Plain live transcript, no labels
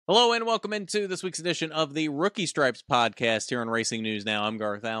Hello and welcome into this week's edition of the Rookie Stripes podcast here on Racing News Now. I'm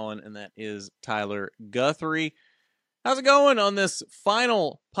Garth Allen, and that is Tyler Guthrie. How's it going on this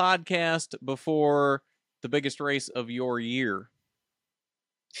final podcast before the biggest race of your year?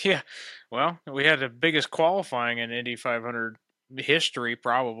 Yeah, well, we had the biggest qualifying in Indy 500 history,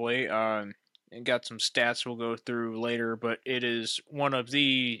 probably. And got some stats we'll go through later, but it is one of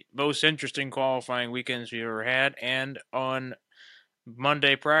the most interesting qualifying weekends we've ever had. And on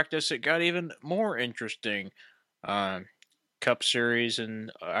Monday practice, it got even more interesting. Cup Series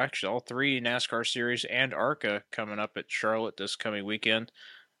and actually all three NASCAR Series and ARCA coming up at Charlotte this coming weekend.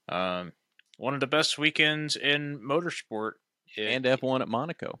 One of the best weekends in motorsport. And F1 at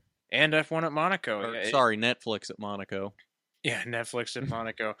Monaco. And F1 at Monaco. Sorry, Netflix at Monaco. Yeah, Netflix at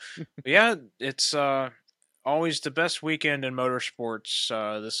Monaco. Yeah, it's always the best weekend in motorsports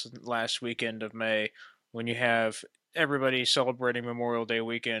this last weekend of May when you have everybody celebrating Memorial Day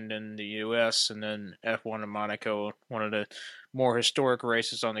weekend in the U.S. and then F1 in Monaco, one of the more historic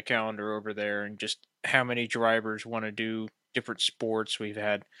races on the calendar over there, and just how many drivers want to do different sports. We've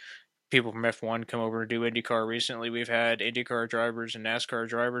had people from F1 come over to do IndyCar recently. We've had IndyCar drivers and NASCAR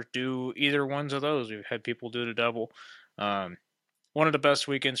drivers do either ones of those. We've had people do the double. One of the best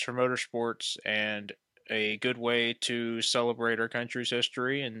weekends for motorsports and a good way to celebrate our country's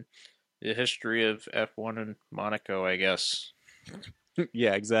history and the history of F1 in Monaco, I guess.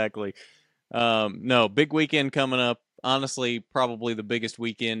 Yeah, exactly. No, big weekend coming up. Honestly, probably the biggest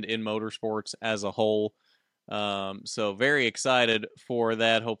weekend in motorsports as a whole. So very excited for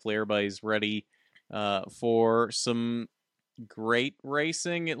that. Hopefully everybody's ready for some great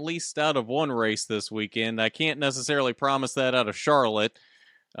racing, at least out of one race this weekend. I can't necessarily promise that out of Charlotte,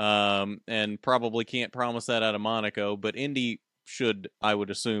 and probably can't promise that out of Monaco, but Indy should, I would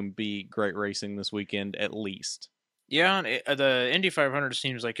assume, be great racing this weekend at least. Yeah, the Indy 500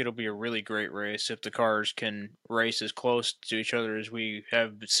 seems like it'll be a really great race if the cars can race as close to each other as we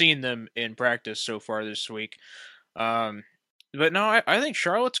have seen them in practice so far this week. But no, I think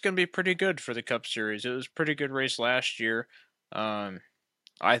Charlotte's going to be pretty good for the Cup Series. It was a pretty good race last year,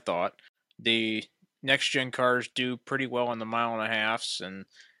 I thought. The next-gen cars do pretty well on the mile-and-a-halfs, and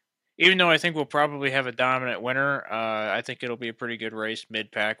even though I think we'll probably have a dominant winner, I think it'll be a pretty good race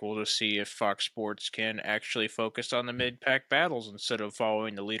mid-pack. We'll just see if Fox Sports can actually focus on the mid-pack battles instead of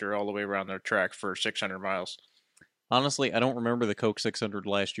following the leader all the way around the track for 600 miles. Honestly, I don't remember the Coke 600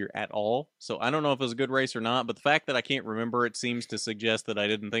 last year at all, so I don't know if it was a good race or not, but the fact that I can't remember it seems to suggest that I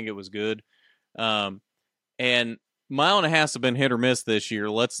didn't think it was good. And mile and a half have been hit or miss this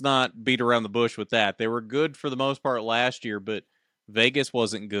year. Let's not beat around the bush with that. They were good for the most part last year, but Vegas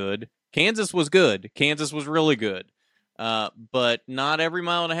wasn't good. Kansas was good. Kansas was really good. But not every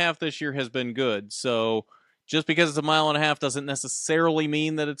mile and a half this year has been good. So just because it's a mile and a half doesn't necessarily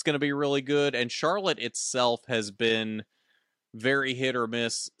mean that it's going to be really good. And Charlotte itself has been very hit or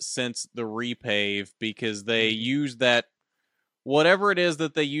miss since the repave because they used that, whatever it is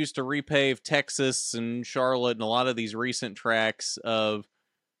that they used to repave Texas and Charlotte and a lot of these recent tracks of,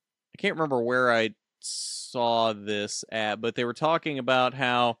 I can't remember where I saw this at, but they were talking about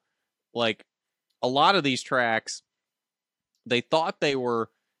how, like, a lot of these tracks, they thought they were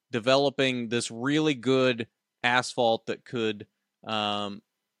developing this really good asphalt that could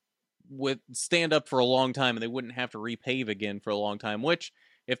stand up for a long time and they wouldn't have to repave again for a long time, which,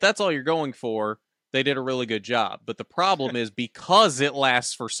 if that's all you're going for, they did a really good job. But the problem is because it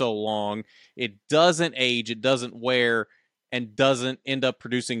lasts for so long, it doesn't age, it doesn't wear, and doesn't end up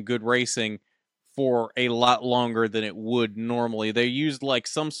producing good racing for a lot longer than it would normally. They used like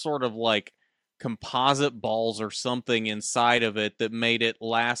some sort of like composite balls or something inside of it that made it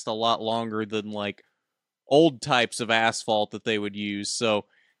last a lot longer than like old types of asphalt that they would use. So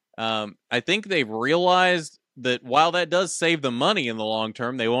I think they've realized that while that does save them money in the long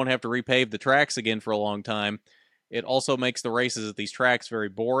term, they won't have to repave the tracks again for a long time. It also makes the races at these tracks very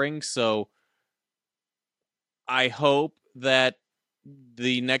boring. So I hope that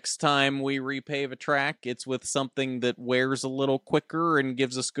the next time we repave a track, it's with something that wears a little quicker and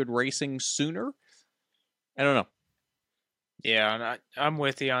gives us good racing sooner. I don't know. Yeah, and I'm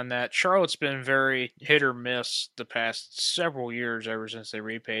with you on that. Charlotte's been very hit or miss the past several years ever since they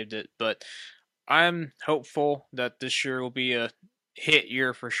repaved it, but I'm hopeful that this year will be a hit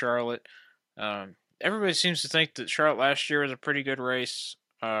year for Charlotte. Everybody seems to think that Charlotte last year was a pretty good race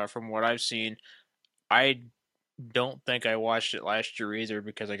from what I've seen. I don't think I watched it last year either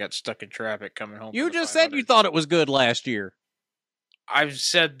because I got stuck in traffic coming home. You just said you thought it was good last year. I've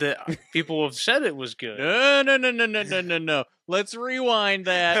said that people have said it was good. No. Let's rewind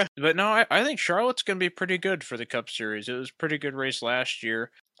that. But no, I think Charlotte's going to be pretty good for the Cup Series. It was a pretty good race last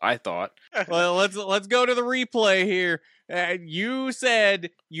year. I thought. Well, let's go to the replay here. You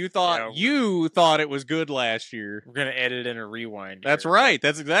said you thought it was good last year. We're gonna edit in a rewind. That's here, right.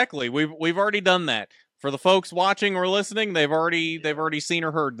 That's exactly. We've already done that. For the folks watching or listening, they've already seen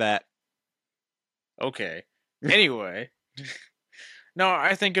or heard that. Okay. Anyway, no,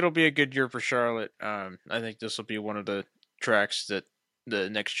 I think it'll be a good year for Charlotte. I think this will be one of the tracks that the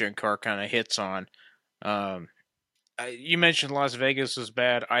next gen car kind of hits on. You mentioned Las Vegas was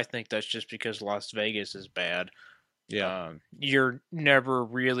bad. I think that's just because Las Vegas is bad. Yeah. You're never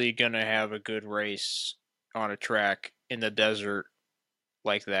really gonna have a good race on a track in the desert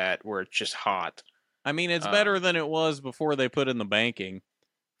like that where it's just hot. I mean, it's better than it was before they put in the banking.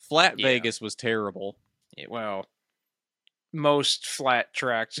 Flat Vegas was terrible. Well, most flat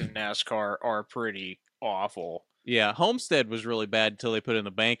tracks in NASCAR are pretty awful. Yeah, Homestead was really bad until they put in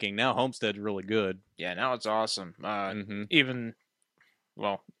the banking. Now Homestead's really good. Yeah, now it's awesome. Even,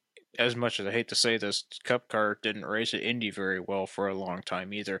 well, as much as I hate to say this, Cup car didn't race at Indy very well for a long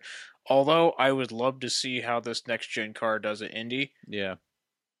time either. Although I would love to see how this next gen car does at Indy. Yeah.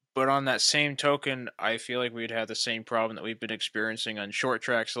 But on that same token, I feel like we'd have the same problem that we've been experiencing on short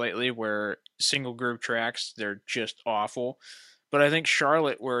tracks lately, where single groove tracks, they're just awful. But I think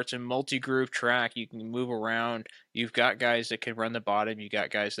Charlotte, where it's a multi-groove track, you can move around. You've got guys that can run the bottom. You got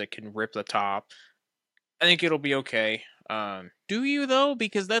guys that can rip the top. I think it'll be okay. Do you, though?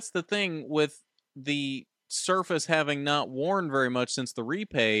 Because that's the thing with the surface having not worn very much since the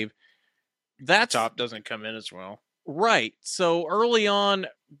repave. The top doesn't come in as well. Right. So early on,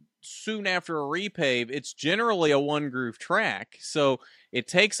 soon after a repave, it's generally a one-groove track. So it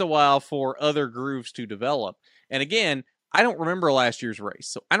takes a while for other grooves to develop. And again, I don't remember last year's race,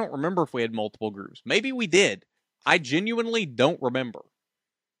 so I don't remember if we had multiple grooves. Maybe we did. I genuinely don't remember.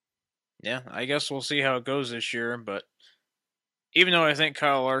 Yeah, I guess we'll see how it goes this year, but even though I think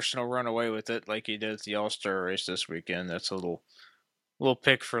Kyle Larson will run away with it like he did at the All Star race this weekend, that's a little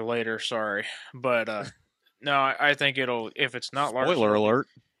pick for later, sorry. But no, I think it'll, if it's not Larson. Spoiler alert.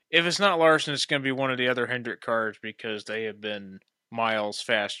 If it's not Larson, it's going to be one of the other Hendrick cars because they have been miles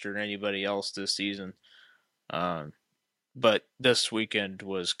faster than anybody else this season. But this weekend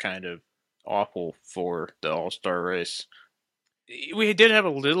was kind of awful for the All-Star race. We did have a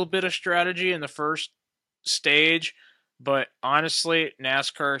little bit of strategy in the first stage, but honestly,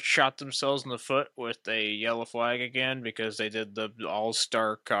 NASCAR shot themselves in the foot with a yellow flag again because they did the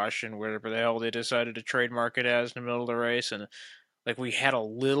All-Star caution, whatever the hell they decided to trademark it as in the middle of the race. And like we had a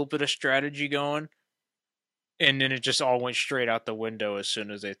little bit of strategy going, and then it just all went straight out the window as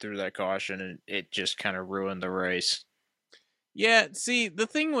soon as they threw that caution, and it just kind of ruined the race. Yeah, see, the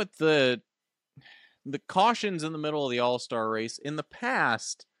thing with the cautions in the middle of the All-Star race, in the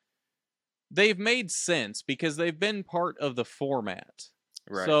past, they've made sense because they've been part of the format.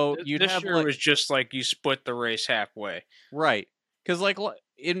 Right. So this year was just like you split the race halfway. Right. Because like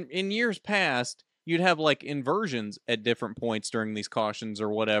in years past, you'd have like inversions at different points during these cautions or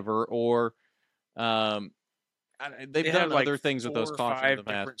whatever, or they've done like other things with those cautions in the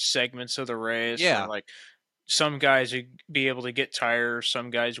past. Different segments of the race. Yeah. Like some guys would be able to get tires, some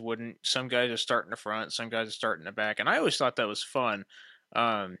guys wouldn't. Some guys are starting the front, some guys are starting the back, and I always thought that was fun.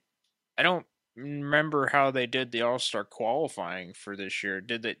 I don't remember how they did the All-Star qualifying for this year.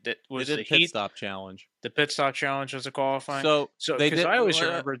 Did they? Was they did the pit heat stop challenge? The pit stop challenge was the qualifying. So because I always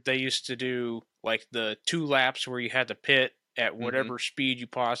remember they used to do like the 2 laps where you had to pit at whatever speed you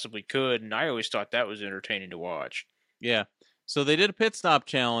possibly could, and I always thought that was entertaining to watch. Yeah. So they did a pit stop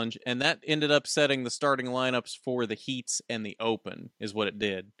challenge, and that ended up setting the starting lineups for the heats and the open, is what it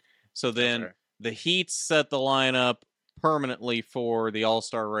did. So then the heats set the lineup permanently for the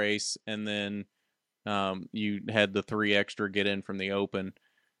All-Star race, and then you had the 3 extra get in from the open.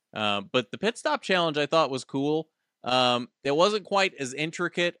 But the pit stop challenge I thought was cool. It wasn't quite as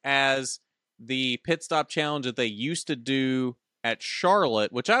intricate as the pit stop challenge that they used to do at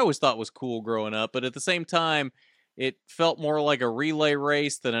Charlotte, which I always thought was cool growing up, but at the same time, it felt more like a relay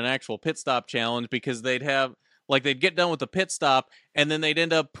race than an actual pit stop challenge because they'd get done with the pit stop and then they'd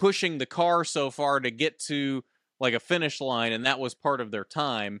end up pushing the car so far to get to like a finish line, and that was part of their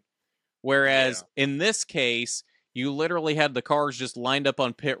time. Whereas in this case, you literally had the cars just lined up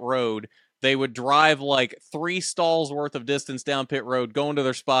on pit road. They would drive like 3 stalls worth of distance down pit road, go into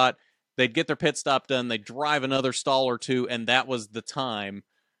their spot. They'd get their pit stop done. They'd drive another stall or 2, and that was the time.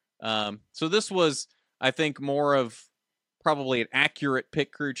 So this was, I think, more of probably an accurate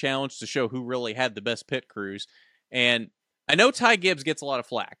pit crew challenge to show who really had the best pit crews. And I know Ty Gibbs gets a lot of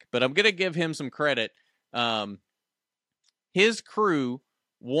flack, but I'm going to give him some credit. His crew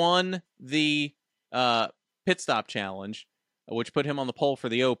won the pit stop challenge, which put him on the pole for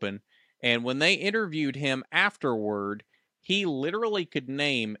the Open. And when they interviewed him afterward, he literally could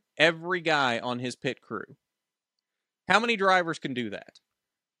name every guy on his pit crew. How many drivers can do that?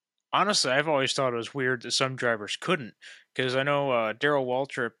 Honestly, I've always thought it was weird that some drivers couldn't, because I know Daryl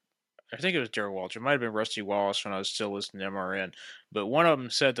Waltrip. I think it was Daryl Waltrip. It might have been Rusty Wallace when I was still listening to MRN, but one of them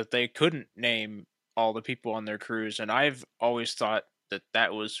said that they couldn't name all the people on their crews, and I've always thought that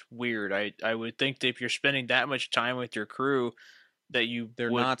that was weird. I would think that if you're spending that much time with your crew, that you They're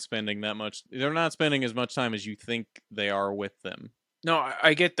would. not spending that much. They're not spending as much time as you think they are with them. No,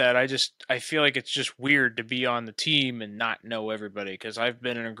 I get that. I feel like it's just weird to be on the team and not know everybody, because I've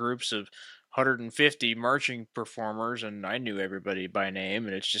been in groups of 150 marching performers and I knew everybody by name,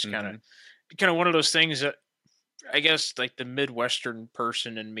 and it's just kind of one of those things that I guess like the Midwestern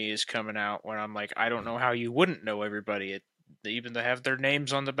person in me is coming out when I'm like, I don't know how you wouldn't know everybody. They even to have their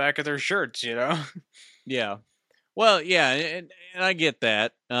names on the back of their shirts, you know? Yeah. Well, yeah, and I get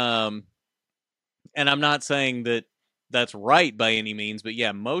that. And I'm not saying that that's right by any means, but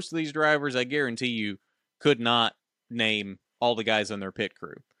yeah, most of these drivers, I guarantee you, could not name all the guys on their pit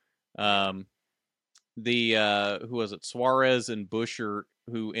crew. Who was it? Suarez and Buescher,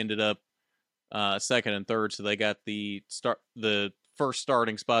 who ended up second and third, so they got the first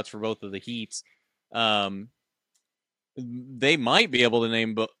starting spots for both of the heats. They might be able to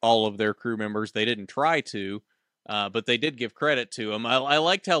name all of their crew members. They didn't try to, but they did give credit to them. I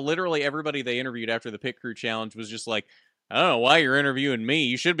liked how literally everybody they interviewed after the pit crew challenge was just like, I don't know why you're interviewing me.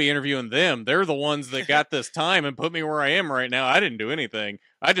 You should be interviewing them. They're the ones that got this time and put me where I am right now. I didn't do anything.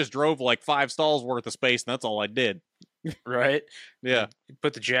 I just drove like 5 stalls worth of space, and that's all I did. Right? Yeah. You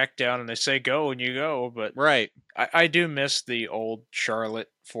put the jack down and they say go and you go, but right. I do miss the old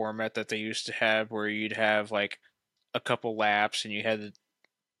Charlotte format that they used to have, where you'd have like a couple laps and you had to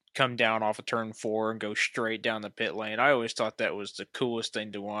come down off of turn 4 and go straight down the pit lane. I always thought that was the coolest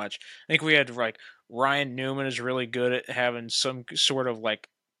thing to watch. I think we had like Ryan Newman is really good at having some sort of like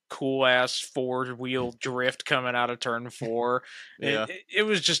cool ass 4-wheel drift coming out of turn 4. Yeah. It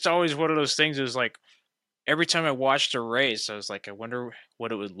was just always one of those things. It was like every time I watched a race, I was like, I wonder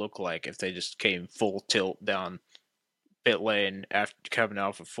what it would look like if they just came full tilt down pit lane after coming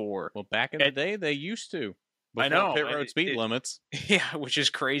off of 4. Well, back in the day, they used to. I know. Pit road speed limits. Yeah, which is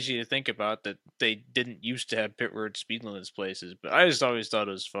crazy to think about, that they didn't used to have pit road speed limits places. But I just always thought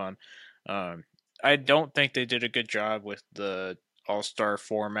it was fun. I don't think they did a good job with the All Star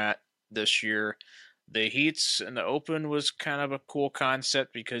format this year. The heats and the Open was kind of a cool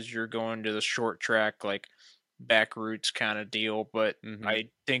concept because you're going to the short track, like back routes kind of deal. But I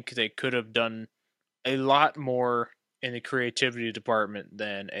think they could have done a lot more in the creativity department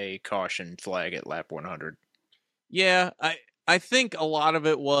than a caution flag at lap 100. Yeah, I think a lot of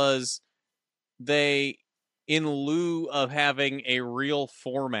it was they, in lieu of having a real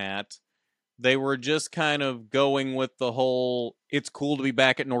format, they were just kind of going with the whole, it's cool to be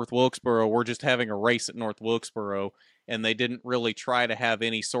back at North Wilkesboro, we're just having a race at North Wilkesboro, and they didn't really try to have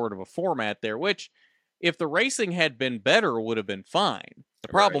any sort of a format there, which, if the racing had been better, would have been fine. The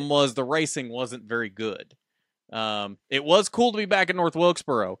problem was the racing wasn't very good. It was cool to be back at North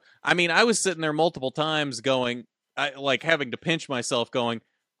Wilkesboro. I mean, I was sitting there multiple times going, like having to pinch myself going,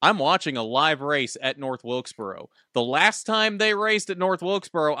 I'm watching a live race at North Wilkesboro. The last time they raced at North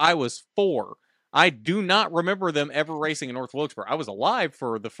Wilkesboro, I was 4. I do not remember them ever racing in North Wilkesboro. I was alive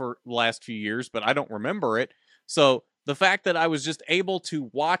for the last few years, but I don't remember it. So the fact that I was just able to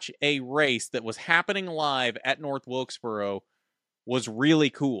watch a race that was happening live at North Wilkesboro was really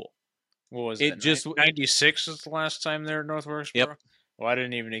cool. What was it? Just 96 was the last time there at North Wilkesboro? Yep. Well, I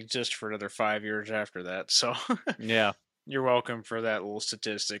didn't even exist for another 5 years after that, so yeah. You're welcome for that little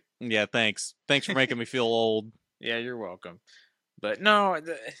statistic. Yeah, thanks. Thanks for making me feel old. Yeah, you're welcome. But no,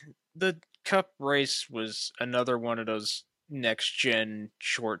 the Cup race was another one of those next-gen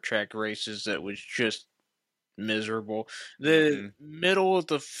short track races that was just miserable. The middle of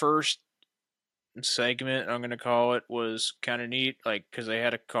the first segment, I'm going to call it, was kind of neat, like, because they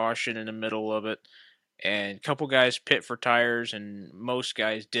had a caution in the middle of it. And a couple guys pit for tires, and most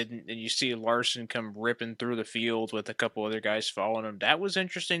guys didn't. And you see Larson come ripping through the field with a couple other guys following him. That was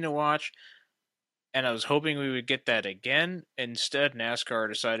interesting to watch. And I was hoping we would get that again. Instead, NASCAR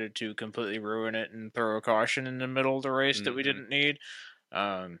decided to completely ruin it and throw a caution in the middle of the race that we didn't need.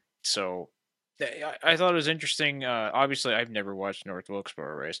 So I thought it was interesting. Obviously, I've never watched North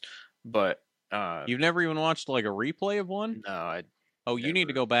Wilkesboro race, but you've never even watched like a replay of one? No, you need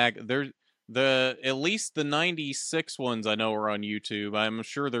to go back. There's at least the 96 ones I know are on YouTube. I'm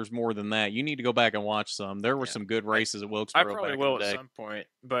sure there's more than that. You need to go back and watch some. There were some good races at Wilkesboro. I probably will at some point,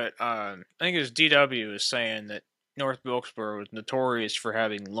 but I think it was DW is saying that North Wilkesboro was notorious for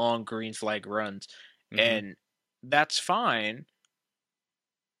having long green flag runs, Mm-hmm. and that's fine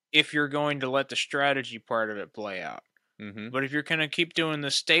if you're going to let the strategy part of it play out. Mm-hmm. But if you're going to keep doing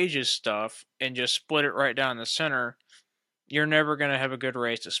the stages stuff and just split it right down the center, you're never going to have a good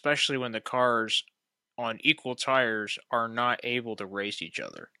race, especially when the cars on equal tires are not able to race each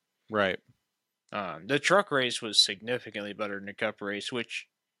other. Right. The truck race was significantly better than the cup race, which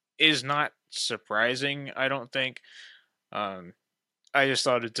is not surprising, I don't think. Um, I just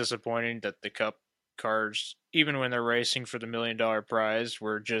thought it disappointing that the cup cars, even when they're racing for the $1 million prize,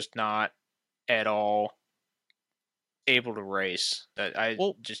 were just not at all able to race. That I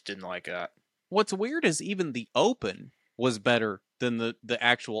Well, just didn't like that. what's weird is even the Open was better than the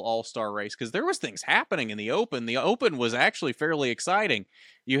actual All Star race because there was things happening in the Open. The Open was actually fairly exciting.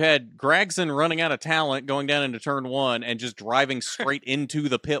 You had Gragson running out of talent, going down into turn one, and just driving straight into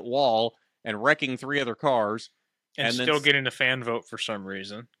the pit wall and wrecking three other cars. And And then, still getting the fan vote for some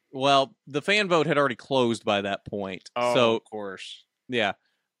reason. well, the fan vote had already closed by that point. Oh, So of course. yeah,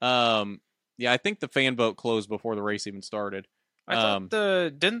 yeah, I think the fan vote closed before the race even started. I thought Um,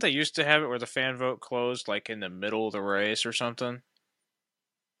 didn't they used to have it where the fan vote closed like in the middle of the race or something?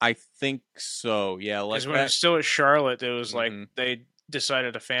 I think so. Yeah, Because like when it back. was still at Charlotte, it was like Hmm. they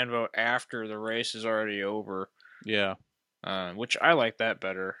decided a fan vote after the race is already over, Yeah. which I like that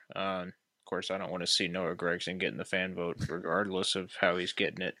better. Of course, I don't want to see Noah Gragson getting the fan vote, regardless of how he's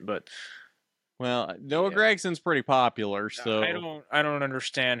getting it. But Well, Noah yeah, Gregson's pretty popular, so I don't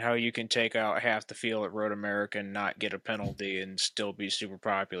understand how you can take out half the field at Road America and not get a penalty and still be super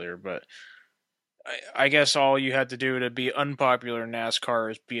popular. But I guess all you had to do to be unpopular in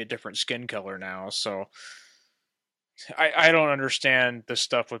NASCAR is be a different skin color now. So I don't understand the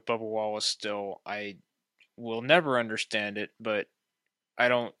stuff with Bubba Wallace still. I will never understand it, but I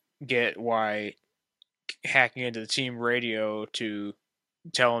don't get why hacking into the team radio to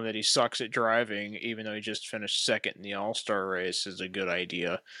tell him that he sucks at driving, even though he just finished second in the All Star race, is a good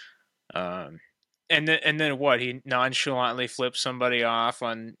idea. Um, and then what? He nonchalantly flips somebody off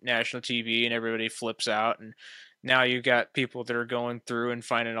on national TV, and everybody flips out. And now you've got people that are going through and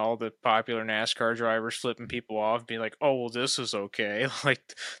finding all the popular NASCAR drivers flipping people off, being like, "Oh, well, this is okay."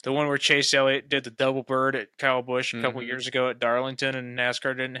 Like the one where Chase Elliott did the double bird at Kyle Busch a couple hmm years ago at Darlington, and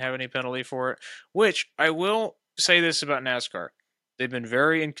NASCAR didn't have any penalty for it. Which I will say this about NASCAR: they've been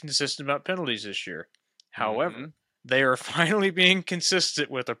very inconsistent about penalties this year. hmm However, they are finally being consistent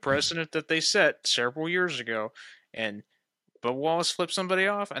with a precedent that they set several years ago, and but Wallace flipped somebody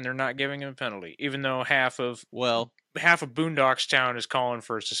off, and they're not giving him a penalty, even though Well, half of Boondocks Town is calling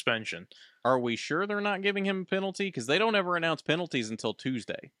for a suspension. are we sure they're not giving him a penalty? Because they don't ever announce penalties until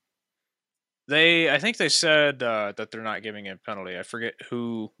Tuesday. I think they said that they're not giving him a penalty. I forget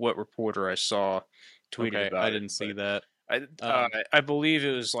what reporter I saw tweeted Okay, I about it, didn't see but that. I I believe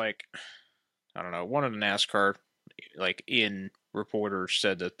it was like I don't know, one of the NASCAR like in reporters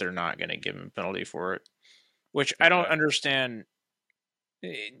said that they're not going to give him a penalty for it, which I don't Okay. understand.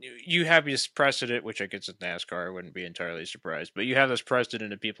 You have this precedent, which I guess with NASCAR, I wouldn't be entirely surprised, but you have this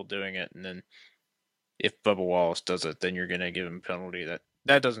precedent of people doing it, and then if Bubba Wallace does it, then you're going to give him a penalty.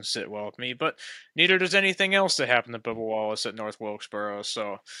 That doesn't sit well with me, but neither does anything else that happened to Bubba Wallace at North Wilkesboro.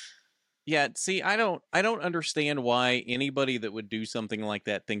 So Yeah, see, I don't understand why anybody that would do something like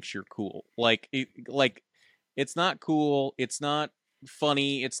that thinks you're cool. Like it's not cool, it's not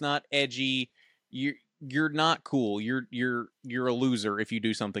funny, it's not edgy. You're not cool. You're a loser if you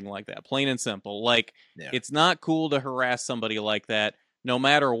do something like that. Plain and simple. Like yeah, it's not cool to harass somebody like that. No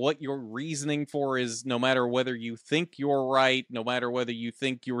matter what your reasoning for is, no matter whether you think you're right, no matter whether you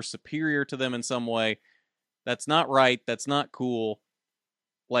think you're superior to them in some way, that's not right. That's not cool.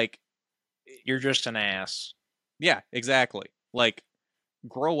 Like you're just an ass. yeah, exactly. Like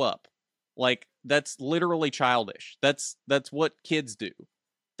grow up. Like that's literally childish. That's what kids do.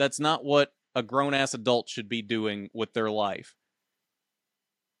 That's not what a grown ass adult should be doing with their life.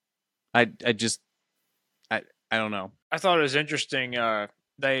 I just I I don't know. I thought it was interesting.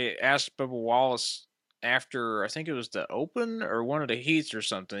 They asked Bubba Wallace after I think it was the Open or one of the heats or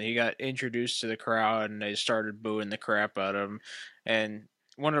something. He got introduced to the crowd and they started booing the crap out of him. And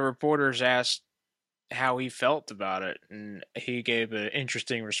one of the reporters asked how he felt about it, and he gave an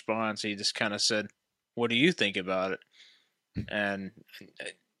interesting response. He just kind of said, "What do you think about it?" And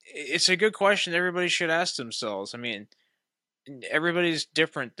it's a good question everybody should ask themselves. I mean, everybody's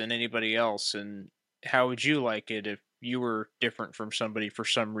different than anybody else, and how would you like it if you were different from somebody for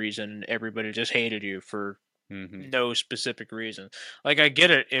some reason and everybody just hated you for Mm-hmm. no specific reason? Like, I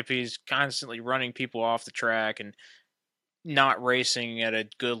get it if he's constantly running people off the track and not racing at a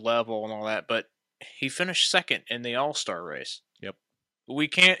good level and all that, but he finished second in the All Star race. Yep. We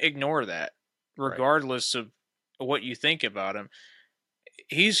can't ignore that, Right. regardless of what you think about him.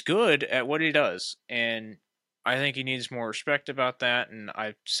 He's good at what he does, and I think he needs more respect about that. And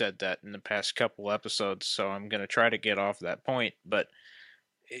I've said that in the past couple episodes, so I'm going to try to get off that point. But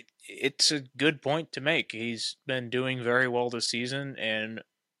it's a good point to make. He's been doing very well this season, and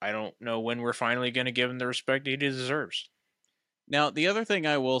I don't know when we're finally going to give him the respect he deserves. Now, the other thing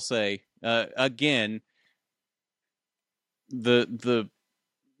I will say, again, the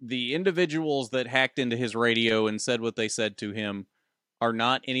individuals that hacked into his radio and said what they said to him are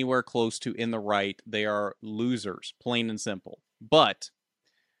not anywhere close to in the right. They are losers, plain and simple. But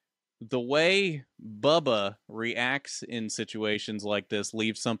the way Bubba reacts in situations like this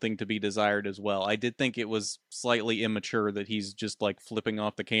leaves something to be desired as well. I did think it was slightly immature that he's just like flipping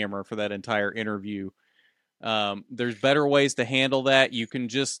off the camera for that entire interview. There's better ways to handle that. You can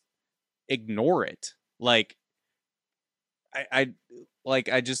just ignore it. Like, I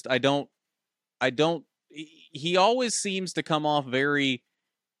don't. He always seems to come off very,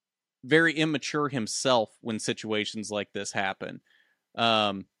 very immature himself when situations like this happen.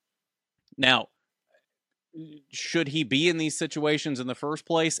 Now, should he be in these situations in the first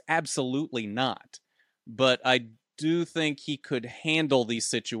place? Absolutely not. But I do think he could handle these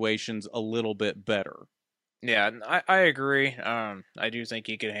situations a little bit better. Yeah, I agree. I do think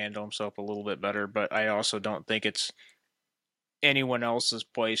he could handle himself a little bit better, but I also don't think it's anyone else's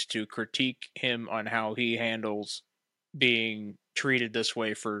place to critique him on how he handles being treated this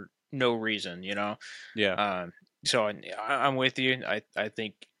way for no reason, you know? Yeah. So I'm with you. I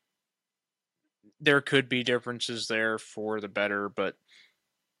think there could be differences there for the better, but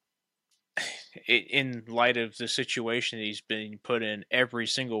in light of the situation he's been put in every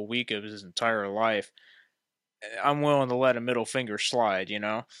single week of his entire life, I'm willing to let a middle finger slide, you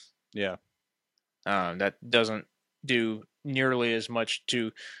know? Yeah. That doesn't do nearly as much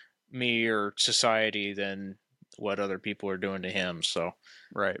to me or society than what other people are doing to him. So,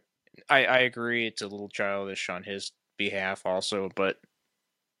 right. I agree it's a little childish on his behalf also, but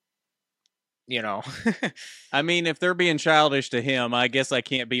you know. I mean, if they're being childish to him, I guess I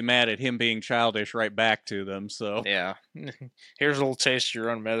can't be mad at him being childish right back to them. So yeah. Here's a little taste of your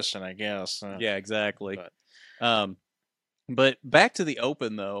own medicine, I guess. Yeah, exactly. But back to the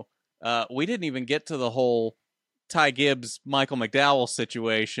Open though, we didn't even get to the whole Ty Gibbs Michael McDowell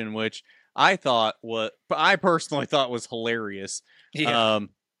situation, which I personally thought was hilarious. Yeah.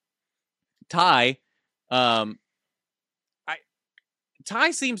 Ty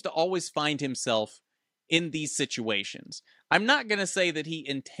Ty seems to always find himself in these situations. I'm not going to say that he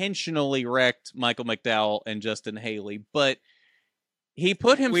intentionally wrecked Michael McDowell and Justin Haley, but he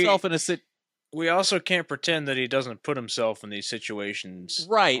put himself in a situation. We also can't pretend that he doesn't put himself in these situations.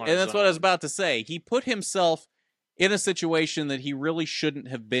 Right, and that's what I was about to say. He put himself in a situation that he really shouldn't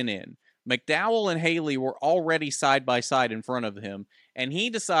have been in. McDowell and Haley were already side by side in front of him, and he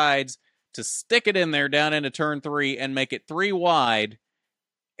decides to stick it in there down into turn 3 and make it 3 wide,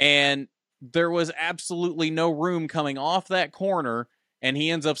 and there was absolutely no room coming off that corner, and he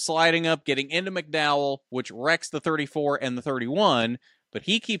ends up sliding up, getting into McDowell, which wrecks the 34 and the 31, but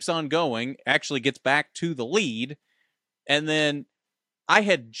he keeps on going, actually gets back to the lead, and then I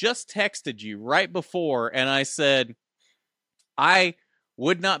had just texted you right before, and I said, I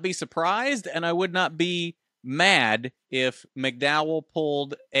would not be surprised, and I would not be mad if McDowell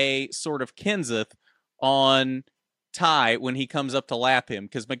pulled a sort of Kenseth on Ty when he comes up to lap him,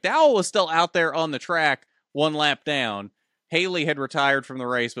 because McDowell was still out there on the track 1 lap down. Haley had retired from the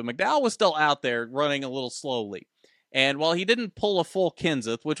race, but McDowell was still out there running a little slowly. And while he didn't pull a full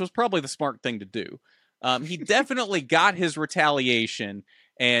Kenseth, which was probably the smart thing to do, he definitely got his retaliation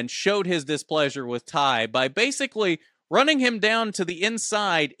and showed his displeasure with Ty by basically running him down to the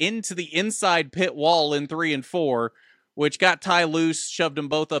inside into the inside pit wall in 3 and 4, which got Ty loose, shoved them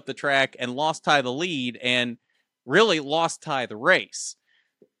both up the track, and lost Ty the lead, and really lost Ty the race.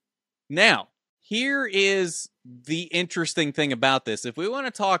 Now, here is the interesting thing about this. If we want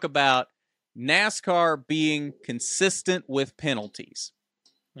to talk about NASCAR being consistent with penalties.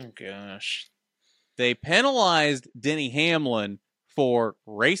 Oh, gosh. They penalized Denny Hamlin for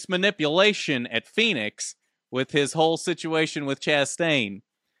race manipulation at Phoenix with his whole situation with Chastain.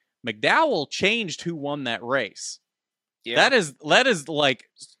 McDowell changed who won that race. Yeah. That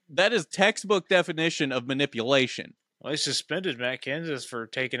is textbook definition of manipulation. Well, they suspended Matt Kenseth for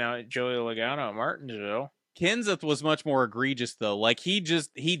taking out Joey Logano at Martinsville. Kenseth was much more egregious, though. Like, he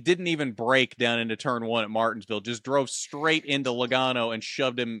didn't even brake down into turn 1 at Martinsville, just drove straight into Logano and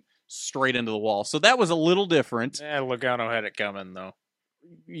shoved him straight into the wall. So that was a little different. Yeah, Logano had it coming, though.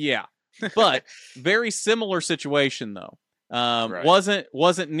 Yeah. But very similar situation though. Right.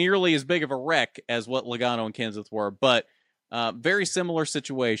 Wasn't nearly as big of a wreck as what Logano and Kenseth were, but very similar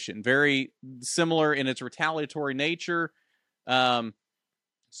situation, very similar in its retaliatory nature.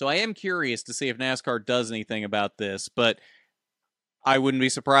 So I am curious to see if NASCAR does anything about this, but I wouldn't be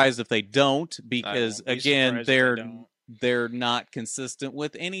surprised if they don't, because again, they're not consistent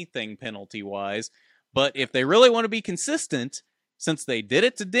with anything penalty wise. But if they really want to be consistent, since they did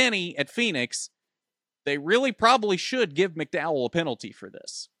it to Denny at Phoenix, they really probably should give McDowell a penalty for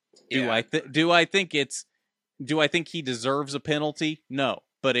this. Yeah. Do I think he deserves a penalty? No.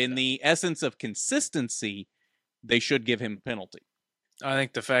 But in the essence of consistency, they should give him a penalty. I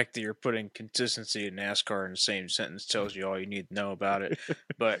think the fact that you're putting consistency in NASCAR in the same sentence tells you all you need to know about it.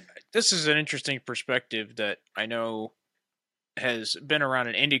 But this is an interesting perspective that I know has been around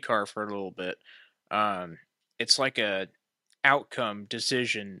in IndyCar for a little bit. It's like a outcome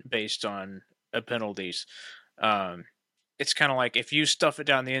decision based on penalties. It's kind of like if you stuff it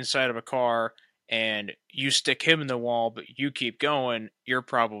down the inside of a car and you stick him in the wall, but you keep going, you're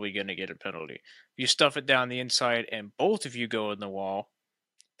probably going to get a penalty. If you stuff it down the inside and both of you go in the wall,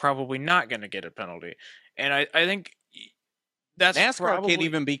 probably not going to get a penalty. And I think that's NASCAR can't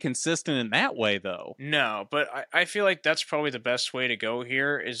even be consistent in that way, though. No, but I feel like that's probably the best way to go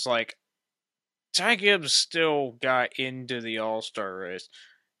here is like Ty Gibbs still got into the All Star race.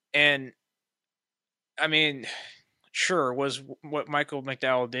 And I mean, sure, was what Michael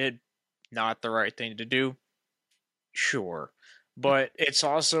McDowell did not the right thing to do? Sure. But it's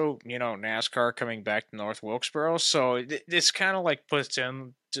also, NASCAR coming back to North Wilkesboro. So this kind of like puts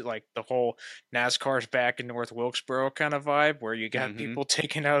in to like the whole NASCAR's back in North Wilkesboro kind of vibe where you got people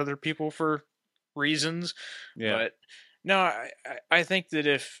taking out other people for reasons. Yeah. But no, I think that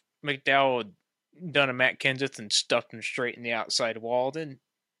if McDowell had done a Matt Kenseth and stuffed him straight in the outside wall, then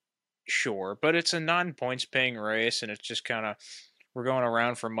sure. But it's a non-points paying race and it's just kind of, we're going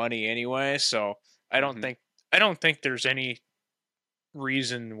around for money anyway. So I don't think there's any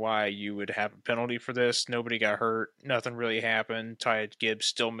reason why you would have a penalty for this. Nobody got hurt. Nothing really happened. Ty Gibbs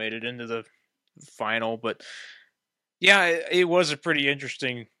still made it into the final, but yeah, it was a pretty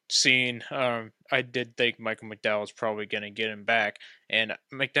interesting scene. I did think Michael McDowell was probably going to get him back, and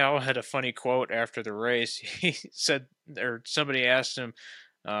McDowell had a funny quote after the race. He said, or somebody asked him,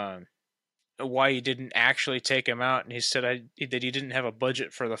 why he didn't actually take him out, and he said that he didn't have a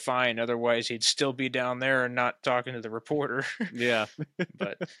budget for the fine, otherwise he'd still be down there and not talking to the reporter. Yeah.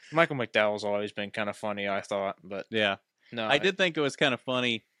 But Michael McDowell's always been kind of funny, I thought. But yeah, no, I did think it was kind of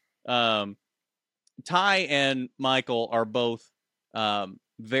funny. Ty and Michael are both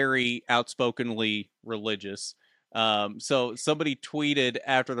very outspokenly religious. So somebody tweeted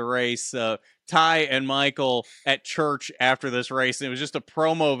after the race, Ty and Michael at church after this race, and it was just a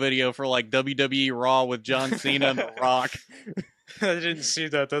promo video for like WWE Raw with John Cena and The Rock. I didn't see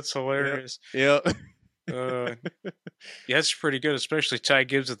that. That's hilarious. Yep. Yeah, it's pretty good, especially Ty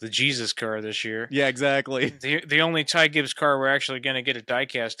Gibbs with the Jesus car this year. Yeah, exactly. The only Ty Gibbs car we're actually going to get a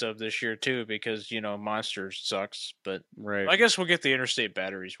diecast of this year too, because Monster sucks. But right, I guess we'll get the Interstate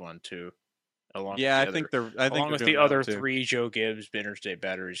Batteries one too. I think along with the other three Joe Gibbs Interstate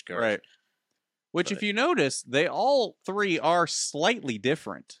Batteries cars. Right. Which, if you notice, they all three are slightly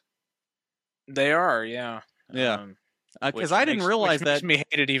different. They are, yeah. Yeah. Because I didn't realize that. Makes me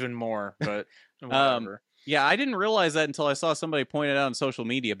hate it even more, but whatever. Yeah, I didn't realize that until I saw somebody point it out on social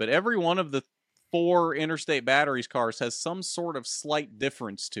media. But every one of the 4 Interstate Batteries cars has some sort of slight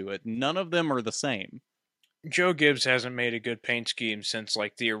difference to it. None of them are the same. Joe Gibbs hasn't made a good paint scheme since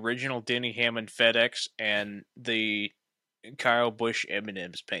like the original Denny Hamlin FedEx and the Kyle Busch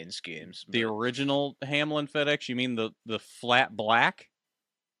M&M's paint schemes. The original Hamlin FedEx? You mean the flat black?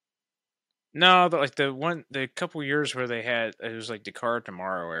 No, the couple years where they had, it was like the Car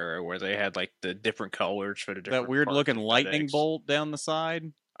Tomorrow era where they had like the different colors for the different. That weird looking lightning bolt down the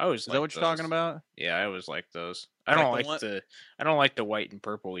side. Is that what you're talking about? Yeah, I always like those. I don't like the white and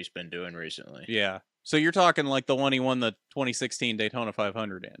purple he's been doing recently. Yeah. So you're talking like the one he won the 2016 Daytona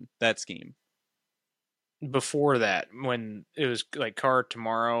 500 in, that scheme. Before that, when it was like Car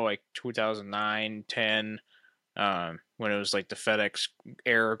Tomorrow, like 2009, 10, when it was like the FedEx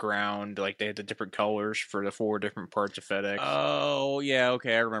Air Ground, like they had the different colors for the 4 different parts of FedEx. Oh, yeah,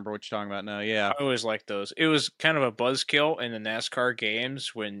 okay, I remember what you're talking about now, yeah. I always liked those. It was kind of a buzzkill in the NASCAR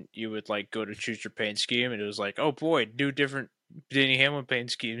games when you would like go to choose your paint scheme, and it was like, oh boy, do different Denny Hamlin paint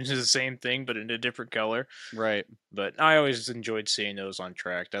schemes is the same thing, but in a different color. Right. But I always enjoyed seeing those on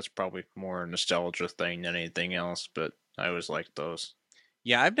track. That's probably more a nostalgia thing than anything else, but I always liked those.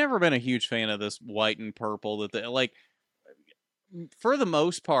 Yeah, I've never been a huge fan of this white and purple. for the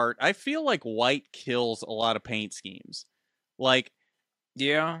most part, I feel like white kills a lot of paint schemes. Like,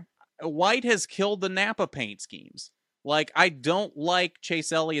 Yeah. white has killed the Napa paint schemes. Like, I don't like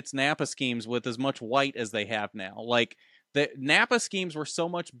Chase Elliott's Napa schemes with as much white as they have now. Like, the Napa schemes were so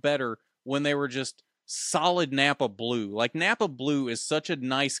much better when they were just solid Napa blue. Like, Napa blue is such a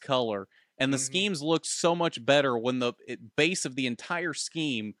nice color, and the schemes looked so much better when the base of the entire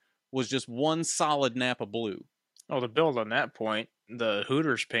scheme was just one solid Napa blue. Oh, to build on that point, the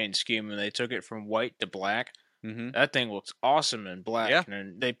Hooters paint scheme, when they took it from white to black, that thing looks awesome in black. Yeah. And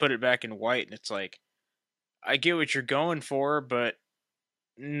then they put it back in white, and it's like, I get what you're going for, but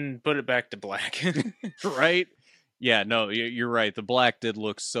put it back to black. Right? Yeah, no, you're right. The black did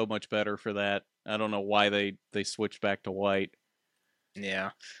look so much better for that. I don't know why they switched back to white. Yeah.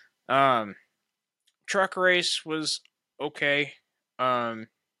 Truck race was okay.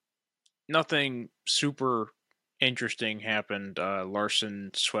 Nothing super interesting happened. Larson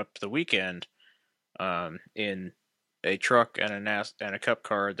swept the weekend in a truck and a cup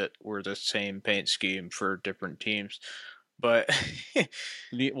car that were the same paint scheme for different teams. But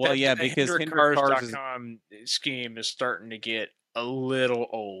well, yeah, because HendrickCars.com scheme is starting to get a little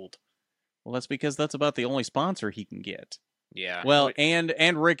old. Well, that's because that's about the only sponsor he can get. Yeah. Well, and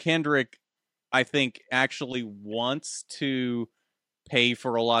Rick Hendrick, I think, actually wants to pay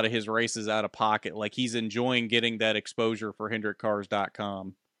for a lot of his races out of pocket. Like, he's enjoying getting that exposure for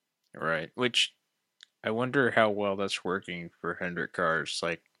HendrickCars.com. Right. Which I wonder how well that's working for Hendrick Cars.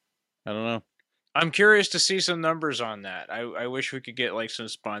 Like, I don't know. I'm curious to see some numbers on that. I wish we could get like some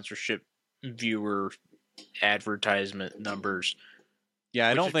sponsorship viewer advertisement numbers. Yeah,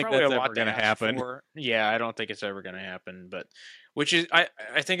 I don't think that's ever going to happen. Yeah, I don't think it's ever going to happen. But I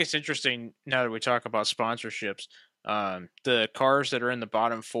think it's interesting now that we talk about sponsorships. The cars that are in the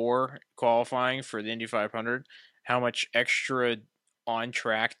bottom four qualifying for the Indy 500, how much extra on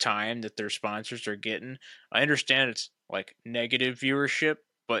track time that their sponsors are getting. I understand it's like negative viewership,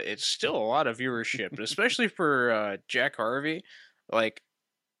 but it's still a lot of viewership, especially for Jack Harvey. Like,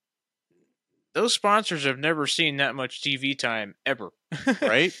 those sponsors have never seen that much TV time ever.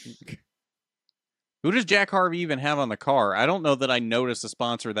 Right? Who does Jack Harvey even have on the car? I don't know that I noticed a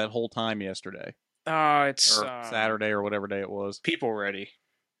sponsor that whole time yesterday. It's Saturday or whatever day it was. People Ready,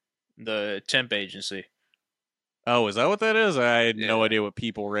 the temp agency. Oh, is that what that is? I had no idea what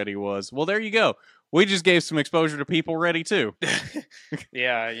People Ready was. Well, there you go. We just gave some exposure to People Ready, too.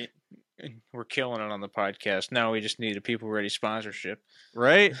 Yeah, we're killing it on the podcast. Now we just need a People Ready sponsorship.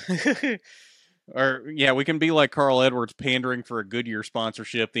 Right? Or, yeah, we can be like Carl Edwards pandering for a Goodyear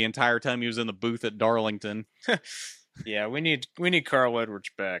sponsorship the entire time he was in the booth at Darlington. Yeah, we need Carl Edwards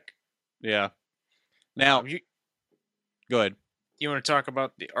back. Yeah. Now, go ahead. You want to talk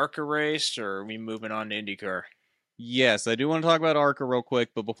about the ARCA race, or are we moving on to IndyCar? Yes, I do want to talk about ARCA real quick,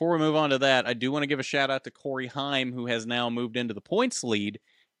 but before we move on to that, I do want to give a shout out to Corey Heim, who has now moved into the points lead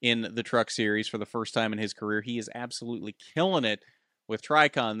in the Truck Series for the first time in his career. He is absolutely killing it with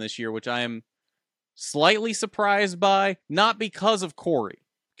Tricon this year, which I am slightly surprised by, not because of Corey.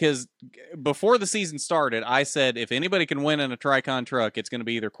 Because before the season started, I said if anybody can win in a Tricon truck, it's going to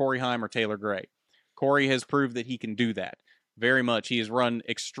be either Corey Heim or Taylor Gray. Corey has proved that he can do that very much. He has run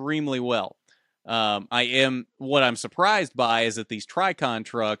extremely well. What I'm surprised by is that these Tricon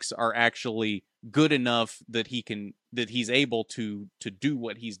trucks are actually good enough that he's able to do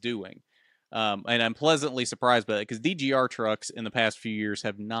what he's doing. And I'm pleasantly surprised by that because DGR trucks in the past few years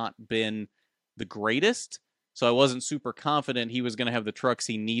have not been the greatest. So I wasn't super confident he was going to have the trucks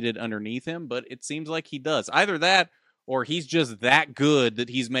he needed underneath him, but it seems like he does. Either that or he's just that good that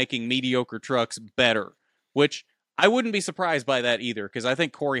he's making mediocre trucks better, which I wouldn't be surprised by that either, because I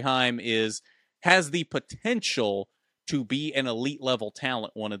think Corey Heim has the potential to be an elite level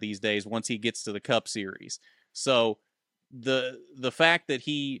talent one of these days once he gets to the Cup Series. So the fact that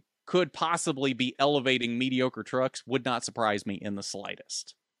he could possibly be elevating mediocre trucks would not surprise me in the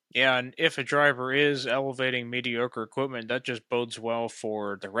slightest. Yeah, and if a driver is elevating mediocre equipment, that just bodes well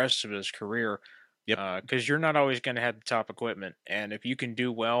for the rest of his career. Yep. Because you're not always going to have the top equipment. And if you can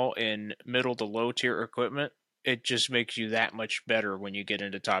do well in middle to low tier equipment, it just makes you that much better when you get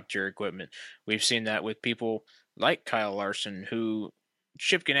into top tier equipment. We've seen that with people like Kyle Larson, who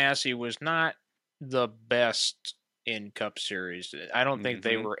Chip Ganassi was not the best in Cup Series. I don't think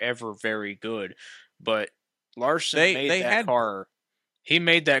they were ever very good, but Larson made that car. He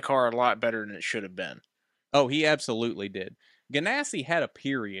made that car a lot better than it should have been. Oh, he absolutely did. Ganassi had a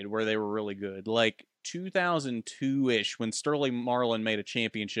period where they were really good, like 2002-ish, when Sterling Marlin made a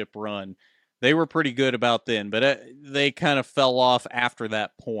championship run. They were pretty good about then, but they kind of fell off after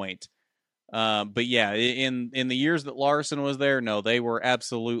that point. But yeah, in the years that Larson was there, no, they were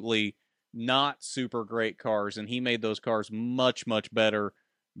absolutely not super great cars, and he made those cars much, much better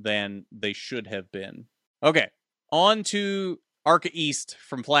than they should have been. Okay, on to ARCA East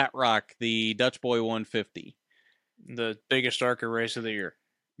from Flat Rock, the Dutch Boy 150. The biggest ARCA race of the year.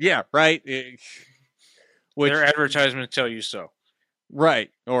 Yeah, right. Their advertisements tell you so.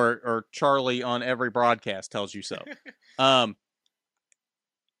 Right, or Charlie on every broadcast tells you so.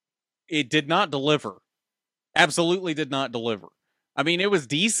 It did not deliver. Absolutely did not deliver. I mean, it was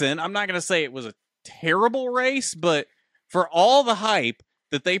decent. I'm not going to say it was a terrible race, but for all the hype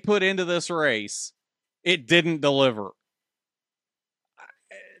that they put into this race, it didn't deliver.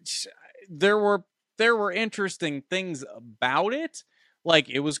 There were interesting things about it. Like,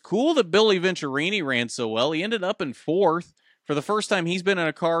 it was cool that Billy Venturini ran so well. He ended up in 4th for the first time he's been in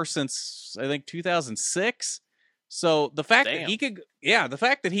a car since, I think, 2006. So the fact that he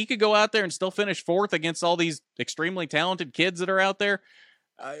could go out there and still finish 4th against all these extremely talented kids that are out there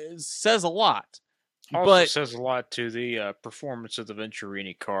says a lot. Also says a lot to the performance of the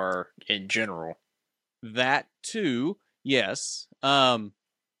Venturini car in general. That too, yes.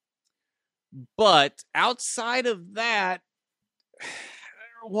 But outside of that,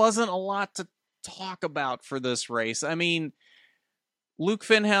 there wasn't a lot to talk about for this race. I mean, Luke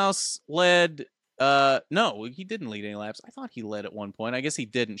Fenhouse led. No, he didn't lead any laps. I thought he led at one point. I guess he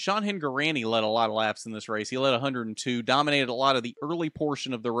didn't. Sean Hingorani led a lot of laps in this race. He led 102, dominated a lot of the early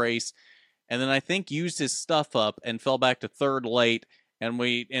portion of the race, and then I think used his stuff up and fell back to 3rd late, and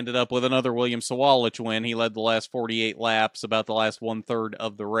we ended up with another William Sawalich win. He led the last 48 laps, about the last 1/3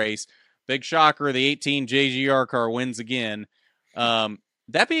 of the race. Big shocker, the 18 JGR car wins again.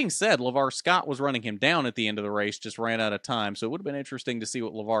 That being said, LeVar Scott was running him down at the end of the race, just ran out of time, so it would have been interesting to see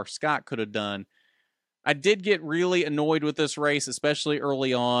what LeVar Scott could have done. I did get really annoyed with this race, especially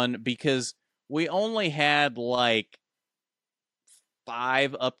early on, because we only had like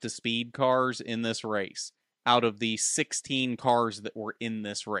 5 up-to-speed cars in this race out of the 16 cars that were in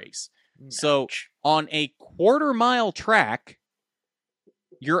this race. Ouch. So on a quarter-mile track,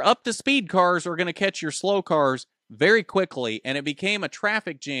 your up-to-speed cars are going to catch your slow cars very quickly, and it became a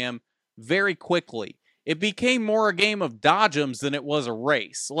traffic jam very quickly. It became more a game of dodgems than it was a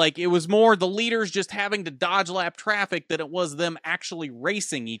race. Like, it was more the leaders just having to dodge lap traffic than it was them actually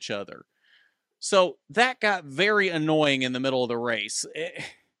racing each other. So that got very annoying in the middle of the race.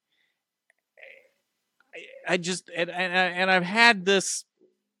 I've had this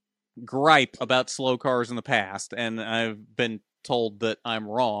gripe about slow cars in the past, and I've been told that I'm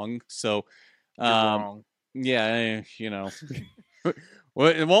wrong. So, you're wrong. Yeah, well,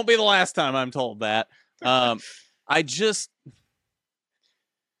 it won't be the last time I'm told that.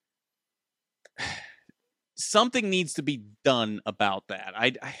 Something needs to be done about that.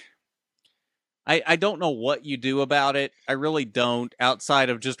 I don't know what you do about it. I really don't, outside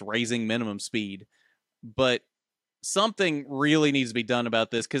of just raising minimum speed. But something really needs to be done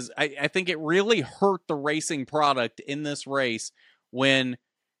about this, because I think it really hurt the racing product in this race when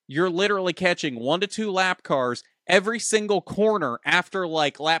you're literally catching 1 to 2 lap cars every single corner after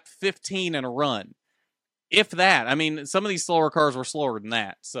like lap 15 in a run. If that. I mean, some of these slower cars were slower than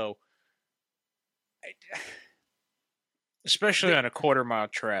that. So, especially on a quarter-mile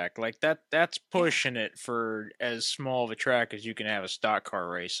track. Like, that's pushing it for as small of a track as you can have a stock car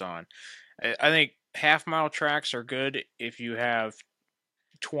race on. I think half-mile tracks are good if you have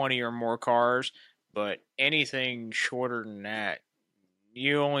 20 or more cars, but anything shorter than that,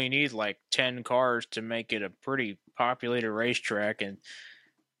 you only need like 10 cars to make it a pretty populated racetrack, and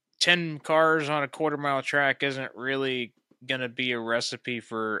 10 cars on a quarter-mile track isn't really going to be a recipe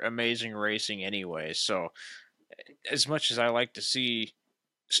for amazing racing anyway. So as much as I like to see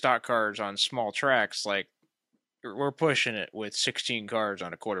stock cars on small tracks, like, we're pushing it with 16 cars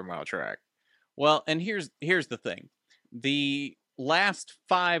on a quarter-mile track. Well, and here's the thing. The last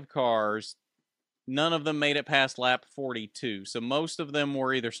 5 cars, none of them made it past lap 42. So most of them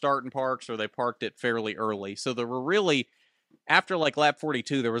were either starting parks or they parked it fairly early. So there were really, after like lap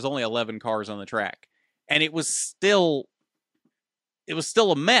 42, there was only 11 cars on the track. And it was still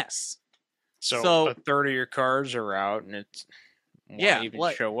a mess. So a third of your cars are out, and it's won't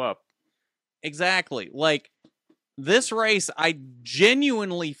even show up. Exactly. Like, this race, I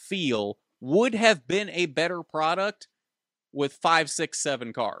genuinely feel would have been a better product with 5, 6,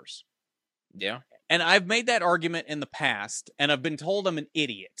 7 cars. Yeah. And I've made that argument in the past, and I've been told I'm an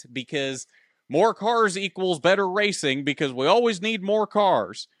idiot because more cars equals better racing because we always need more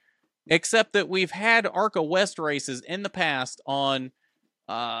cars. Except that we've had ARCA West races in the past on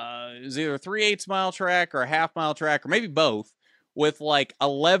it was either a 3/8 mile track or a half-mile track, or maybe both, with like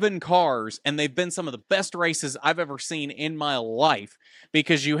 11 cars, and they've been some of the best races I've ever seen in my life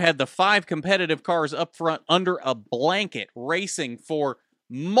because you had the 5 competitive cars up front under a blanket racing for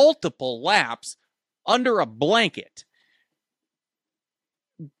multiple laps under a blanket.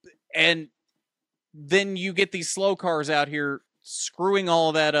 And then you get these slow cars out here screwing all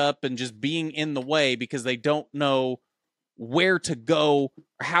of that up and just being in the way because they don't know where to go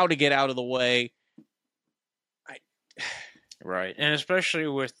or how to get out of the way. Right. And especially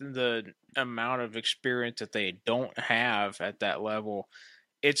with the amount of experience that they don't have at that level,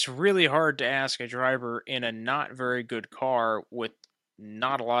 it's really hard to ask a driver in a not very good car with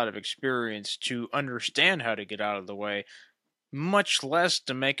not a lot of experience to understand how to get out of the way, much less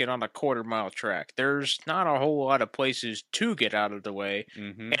to make it on a quarter-mile track. There's not a whole lot of places to get out of the way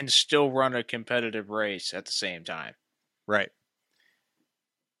and still run a competitive race at the same time. Right.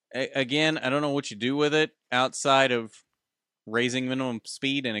 Again, I don't know what you do with it outside of raising minimum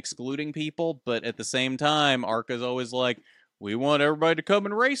speed and excluding people, but at the same time, ARCA's always like, we want everybody to come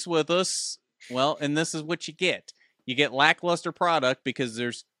and race with us. Well, and this is what you get. You get lackluster product because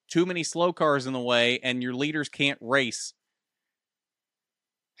there's too many slow cars in the way and your leaders can't race.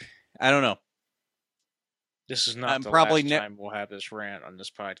 I don't know. This is not the last time we'll have this rant on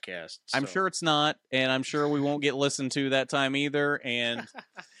this podcast. So. I'm sure it's not, and I'm sure we won't get listened to that time either, and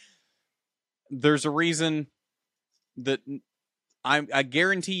there's a reason that I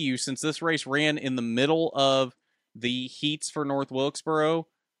guarantee you, since this race ran in the middle of the heats for North Wilkesboro,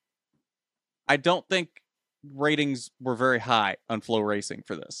 I don't think ratings were very high on Flow Racing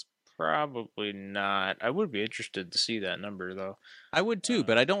for this. Probably not. I would be interested to see that number, though. I would too,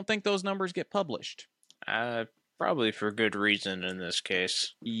 but I don't think those numbers get published. Probably for good reason in this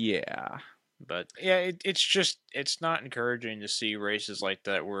case. Yeah. But yeah, it's not encouraging to see races like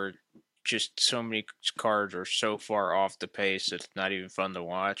that where just so many cars are so far off the pace it's not even fun to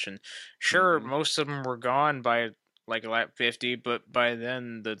watch. And sure, most of them were gone by like lap 50, but by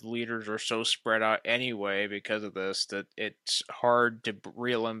then the leaders are so spread out anyway because of this that it's hard to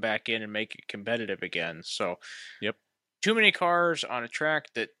reel them back in and make it competitive again. So, yep, too many cars on a track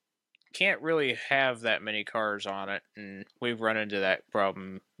that can't really have that many cars on it, and we've run into that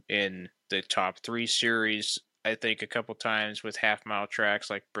problem in the top 3 series, I think, a couple times with half-mile tracks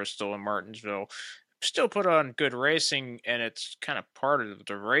like Bristol and Martinsville. Still put on good racing, and it's kind of part of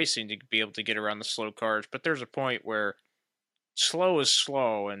the racing to be able to get around the slow cars, but there's a point where slow is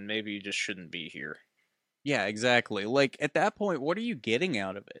slow, and maybe you just shouldn't be here. Yeah, exactly. Like, at that point, what are you getting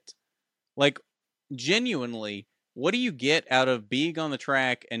out of it? Like, genuinely, what do you get out of being on the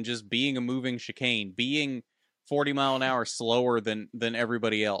track and just being a moving chicane, being 40 mile an hour slower than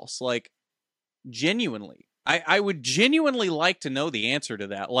everybody else? Like, genuinely, I would genuinely like to know the answer to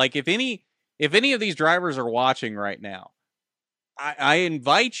that. Like, if any of these drivers are watching right now, I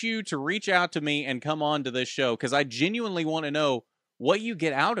invite you to reach out to me and come on to this show because I genuinely want to know what you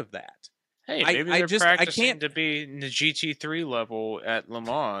get out of that. Hey, maybe they're practicing to be in the GT3 level at Le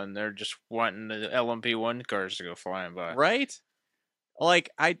Mans, and they're just wanting the LMP1 cars to go flying by. Right? Like,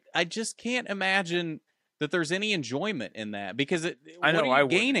 I just can't imagine that there's any enjoyment in that because what are you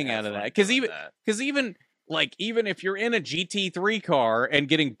gaining out of that? Because even if you're in a GT3 car and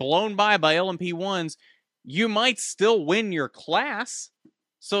getting blown by LMP1s, you might still win your class.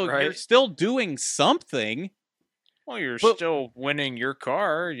 So you're still doing something. Well, you're still winning your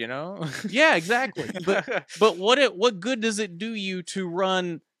car, you know? Yeah, exactly. But what good does it do you to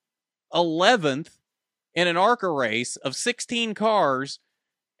run 11th in an ARCA race of 16 cars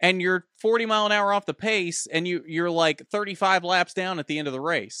and you're 40 mile an hour off the pace and you're like 35 laps down at the end of the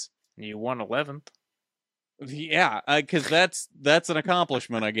race? You won 11th. Yeah, because that's an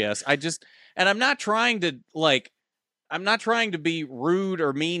accomplishment, I guess. And I'm not trying to be rude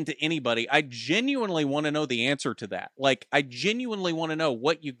or mean to anybody. I genuinely want to know the answer to that. Like, I genuinely want to know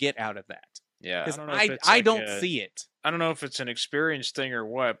what you get out of that. Yeah, because I don't see it. I don't know if it's an experience thing or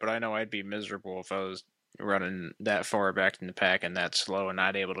what, but I know I'd be miserable if I was running that far back in the pack and that slow and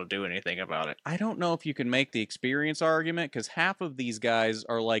not able to do anything about it. I don't know if you can make the experience argument because half of these guys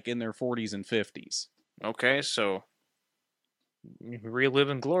are like in their 40s and 50s. Okay, so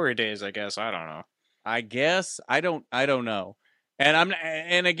reliving glory days, I guess. I don't know. I guess I don't know.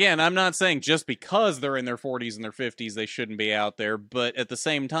 And again, I'm not saying just because they're in their 40s and their 50s they shouldn't be out there, but at the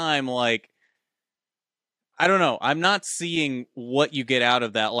same time, like, I don't know. I'm not seeing what you get out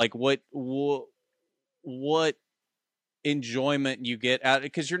of that. Like, what enjoyment you get out,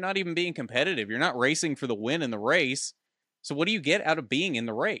 because you're not even being competitive. You're not racing for the win in the race. So what do you get out of being in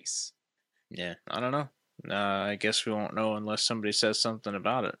the race? Yeah, I don't know. I guess we won't know unless somebody says something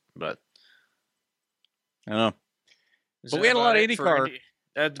about it, but I don't know. Is But that we had a lot about of it for IndyCar. Indy?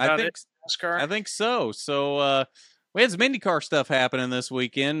 That's I about think it. NASCAR. I think so. So we had some IndyCar stuff happening this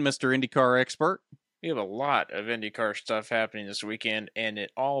weekend, Mr. IndyCar expert. We have a lot of IndyCar stuff happening this weekend, and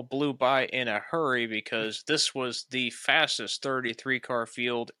it all blew by in a hurry because this was the fastest 33 car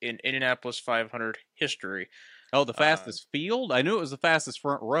field in Indianapolis 500 history. Oh, the Uh, fastest field? I knew it was the fastest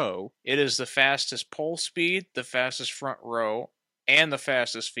front row. it is the fastest pole speed, the fastest front row, and the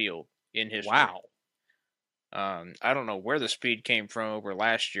fastest field in history. Wow. I don't know where the speed came from over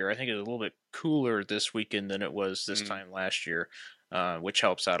last year. I think it was a little bit cooler this weekend than it was this time last year, which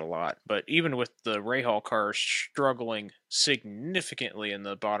helps out a lot. But even with the Rahal cars struggling significantly in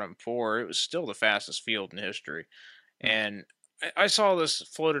the bottom four, it was still the fastest field in history. And I saw this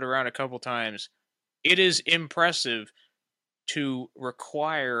floated around a couple times. It is impressive to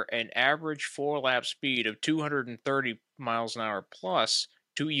require an average four lap speed of 230 miles an hour plus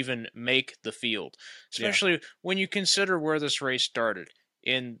to even make the field, especially when you consider where this race started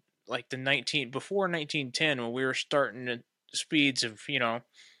in like the 19 before 1910 when we were starting at speeds of,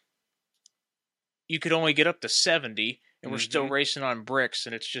 you could only get up to 70 and we're still racing on bricks,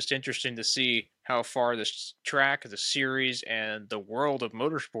 and it's just interesting to see how far this track, the series, and the world of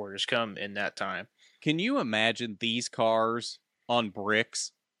motorsport has come in that time. Can you imagine these cars on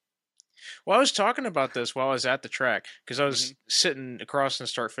bricks? Well, I was talking about this while I was at the track because I was sitting across the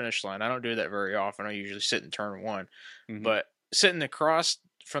start finish line. I don't do that very often. I usually sit in turn one. But sitting across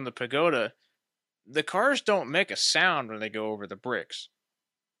from the pagoda, the cars don't make a sound when they go over the bricks.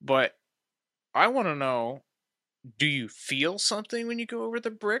 But I want to know, do you feel something when you go over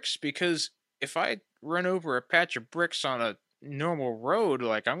the bricks? Because if I run over a patch of bricks on a normal road,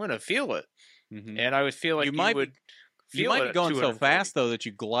 like, I'm going to feel it. And I would feel like you would You feel might it be at going so 230. fast, though, that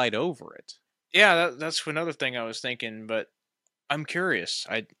you glide over it. Yeah, that's another thing I was thinking, but I'm curious.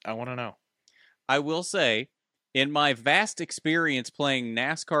 I want to know. I will say, in my vast experience playing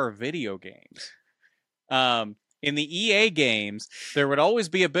NASCAR video games, in the EA games, there would always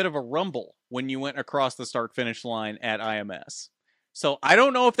be a bit of a rumble when you went across the start-finish line at IMS. So I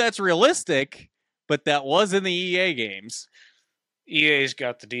don't know if that's realistic, but that was in the EA games. EA's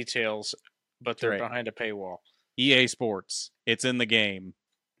got the details, but they're right. behind a paywall. EA Sports. It's in the game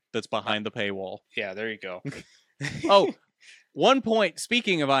that's behind the paywall. Yeah, there you go. Oh, one point,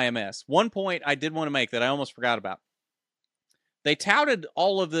 speaking of IMS, one point I did want to make that I almost forgot about. They touted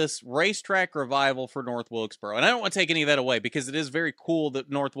all of this racetrack revival for North Wilkesboro. And I don't want to take any of that away because it is very cool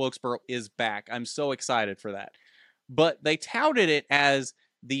that North Wilkesboro is back. I'm so excited for that. But they touted it as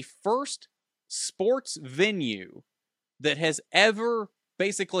the first sports venue that has ever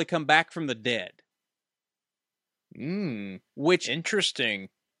basically come back from the dead. Which interesting.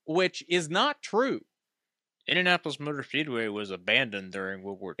 Which is not true. Indianapolis Motor Speedway was abandoned during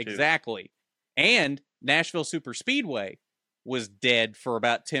World War II. Exactly. And Nashville Super Speedway was dead for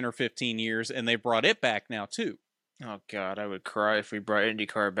about 10 or 15 years, and they brought it back now, too. Oh, God, I would cry if we brought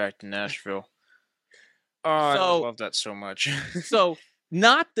IndyCar back to Nashville. I love that so much. So,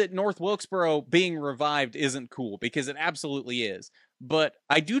 not that North Wilkesboro being revived isn't cool, because it absolutely is. But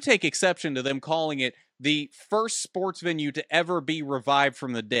I do take exception to them calling it the first sports venue to ever be revived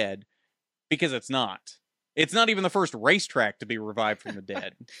from the dead, because it's not. It's not even the first racetrack to be revived from the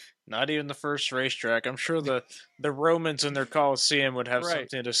dead. Not even the first racetrack. I'm sure the Romans in their Coliseum would have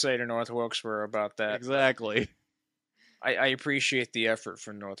something to say to North Wilkesboro about that. Exactly. I appreciate the effort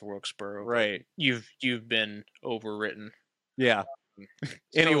from North Wilkesboro. Right. You've been overwritten. Yeah.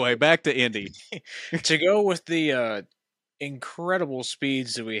 Anyway, back to Indy. To go with the incredible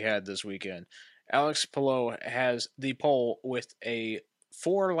speeds that we had this weekend, Alex Palou has the pole with a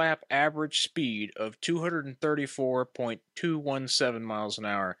 4-lap average speed of 234.217 miles an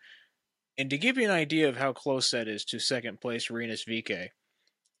hour. And to give you an idea of how close that is to second place Rinus VeeKay,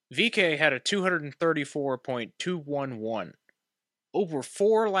 VeeKay had a 234.211. Over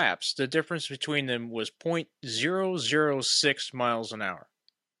 4 laps, the difference between them was 0.006 miles an hour.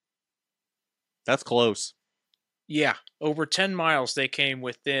 That's close. Yeah, over 10 miles they came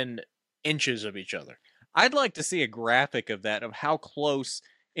within inches of each other. I'd like to see a graphic of that, of how close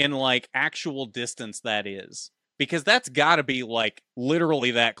in like actual distance that is, because that's got to be like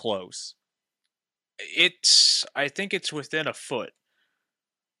literally that close. I think it's within a foot.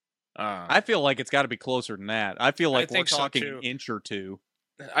 I feel like it's got to be closer than that. I feel like we're talking an inch or two.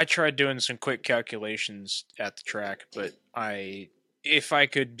 I tried doing some quick calculations at the track, but if I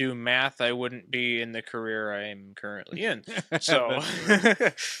could do math, I wouldn't be in the career I am currently in. So,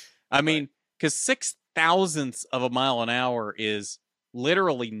 I mean, because 0.006 of a mile an hour is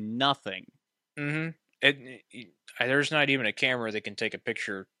literally nothing. There's not even a camera that can take a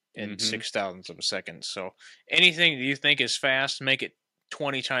picture in Mm-hmm. 0.006 of a second. So anything that you think is fast, make it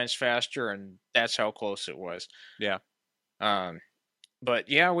 20 times faster, and that's how close it was. Yeah. Um, but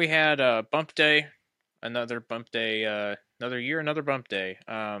yeah, we had a bump day, another bump day, another year, another bump day,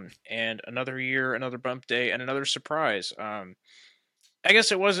 and another year, another bump day, and another surprise. I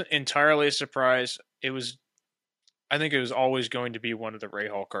guess it wasn't entirely a surprise. I think it was always going to be one of the Ray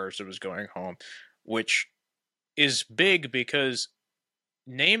Hall cars that was going home, which is big because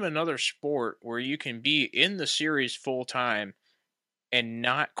name another sport where you can be in the series full time and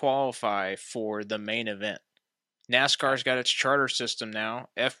not qualify for the main event. NASCAR's got its charter system now.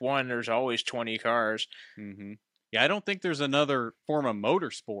 F1, there's always 20 cars. Mm-hmm. Yeah, I don't think there's another form of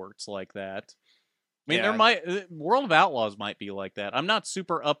motorsports like that. I mean, there Yeah, might World of Outlaws might be like that. I'm not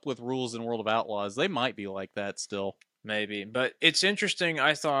super up with rules in World of Outlaws. They might be like that still. maybe. But it's interesting,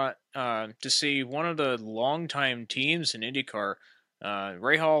 I thought, to see one of the longtime teams in IndyCar.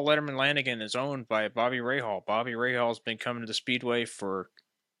 Rahal Letterman Lanigan is owned by Bobby Rahal. Bobby Rahal's been coming to the Speedway for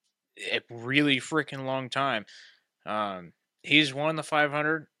a really freaking long time. He's won the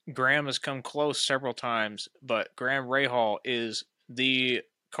 500. Graham has come close several times, but Graham Rahal is the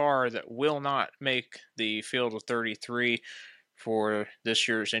car that will not make the field of 33 for this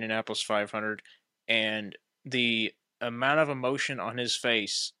year's Indianapolis 500. And the amount of emotion on his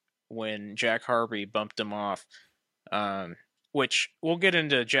face when Jack Harvey bumped him off, which we'll get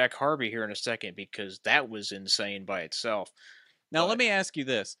into Jack Harvey here in a second because that was insane by itself. Now, But let me ask you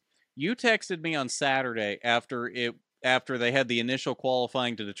this. You texted me on Saturday after they had the initial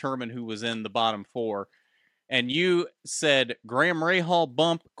qualifying to determine who was in the bottom four, and you said Graham Rahal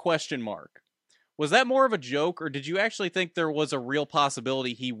bump ? Was that more of a joke, or did you actually think there was a real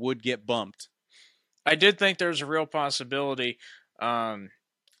possibility he would get bumped? I did think there's a real possibility.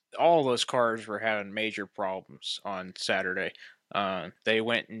 All those cars were having major problems on Saturday. They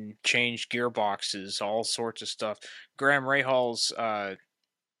went and changed gearboxes, all sorts of stuff. Graham Rahal's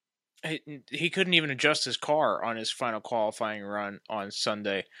he couldn't even adjust his car on his final qualifying run on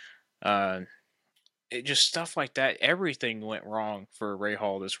Sunday. It just stuff like that. Everything went wrong for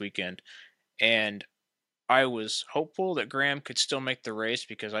Rahal this weekend, and I was hopeful that Graham could still make the race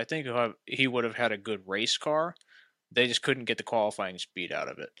because I think he would have had a good race car. They just couldn't get the qualifying speed out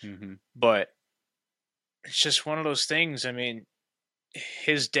of it. Mm-hmm. But it's just one of those things. I mean,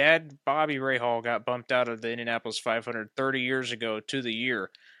 his dad, Bobby Rahal, got bumped out of the Indianapolis 500 30 years ago to the year.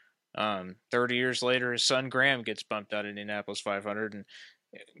 30 years later, his son Graham gets bumped out of Indianapolis 500. And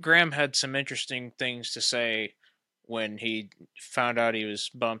Graham had some interesting things to say when he found out he was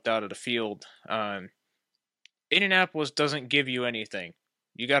bumped out of the field. Indianapolis doesn't give you anything.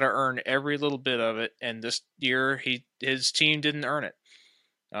 You got to earn every little bit of it, and this year his team didn't earn it.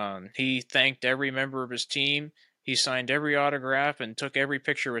 He thanked every member of his team. He signed every autograph and took every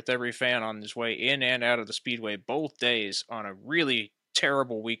picture with every fan on his way in and out of the speedway both days on a really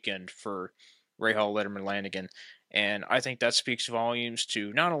terrible weekend for Rahal Letterman Lanigan. And I think that speaks volumes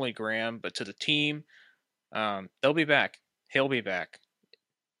to not only Graham, but to the team. They'll be back. He'll be back.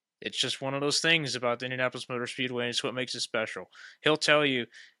 It's just one of those things about the Indianapolis Motor Speedway. It's what makes it special. He'll tell you,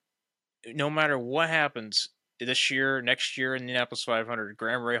 no matter what happens this year, next year in the Indianapolis 500,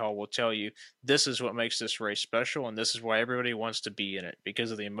 Graham Rahal will tell you this is what makes this race special, and this is why everybody wants to be in it because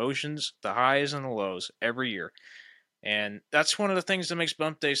of the emotions, the highs and the lows every year. And that's one of the things that makes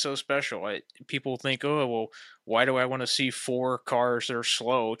Bump Day so special. People think, oh, well, why do I want to see four cars that are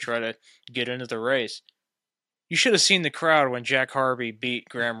slow try to get into the race? You should have seen the crowd when Jack Harvey beat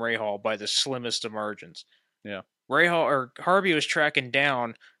Graham Rahal by the slimmest of margins. Yeah. Harvey was tracking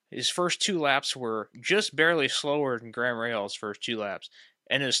down. His first two laps were just barely slower than Graham Rahal's first two laps.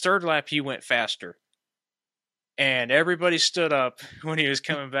 And his third lap, he went faster. And everybody stood up when he was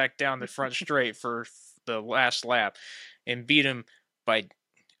coming back down the front straight for the last lap and beat him by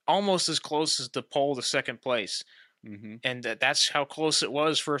almost as close as the pole to second place. Mm-hmm. And that's how close it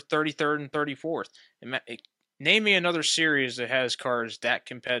was for 33rd and 34th. Name me another series that has cars that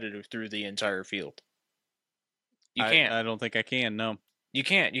competitive through the entire field. You can't. I don't think I can, no. You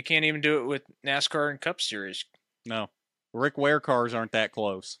can't. You can't even do it with NASCAR and Cup Series. No. Rick Ware cars aren't that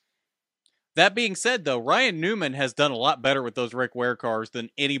close. That being said, though, Ryan Newman has done a lot better with those Rick Ware cars than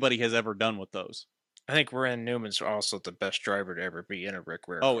anybody has ever done with those. I think Ryan Newman's also the best driver to ever be in a Rick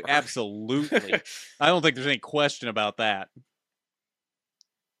Ware car. Oh, absolutely. I don't think there's any question about that.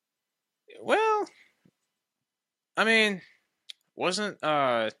 Well, I mean, wasn't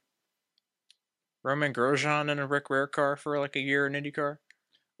Roman Grosjean in a Rick Ware car for like a year in IndyCar?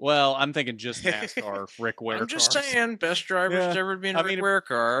 Well, I'm thinking just NASCAR Rick Ware I'm just cars. saying, best drivers to ever be in a Rick Ware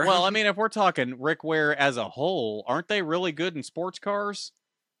car. Well, I mean, if we're talking Rick Ware as a whole, aren't they really good in sports cars?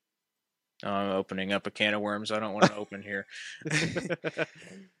 I'm opening up a can of worms I don't want to open here.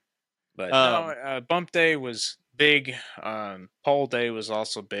 But no, um, Bump Day was big. Pole Day was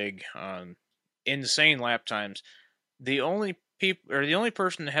also big. Insane lap times. The only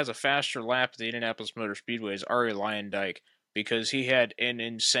person that has a faster lap at the Indianapolis Motor Speedway is Ari Lyondike because he had an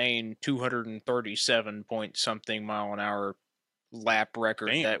insane 237 point something mile an hour lap record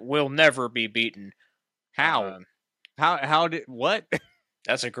damn, that will never be beaten. how, Um, how did what?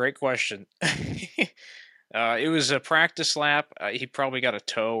 that's a great question. It was a practice lap. He probably got a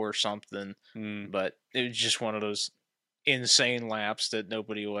toe or something, Hmm. but it was just one of those insane laps that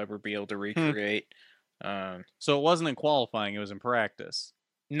nobody will ever be able to Hmm. recreate. Um, So it wasn't in qualifying; it was in practice.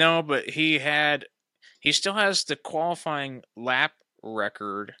 no, but he still has the qualifying lap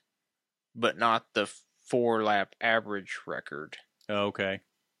record, but not the 4 lap average record. Oh, okay.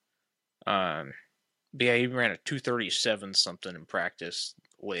 But yeah, he ran a 237 something in practice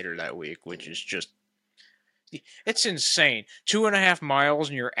later that week, which is just it's insane. 2.5 miles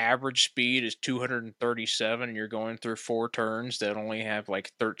and your average speed is 237 and you're going through 4 turns that only have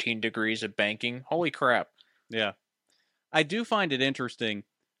like 13 degrees of banking. Holy crap. Yeah, I do find it interesting.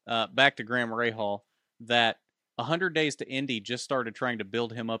 Back to Graham Rahal, that 100 Days to Indy just started trying to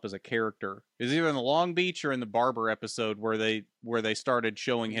build him up as a character. Is either in the Long Beach or in the Barber episode where they started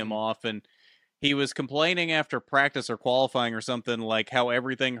showing him off, and he was complaining after practice or qualifying or something, like how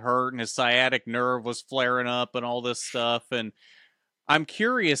everything hurt and his sciatic nerve was flaring up and all this stuff. And I'm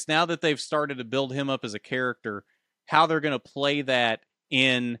curious, now that they've started to build him up as a character, how they're going to play that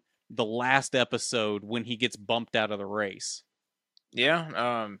in the last episode when he gets bumped out of the race.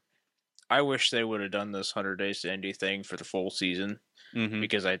 Yeah, I wish they would have done this 100 Days to Indy thing for the full season Mm-hmm.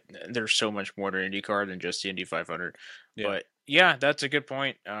 because there's so much more to IndyCar than just the Indy 500. Yeah. But yeah, that's a good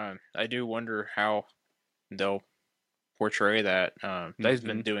point. I do wonder how they'll portray that. They've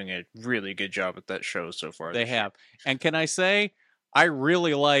been doing a really good job at that show so far. They This year. have. And can I say, I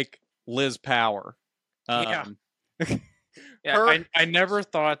really like Liz Power. Yeah. Um, Yeah, her, I never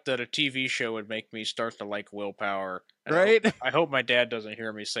thought that a TV show would make me start to like Willpower. And right? I hope my dad doesn't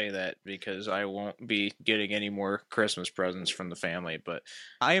hear me say that because I won't be getting any more Christmas presents from the family. But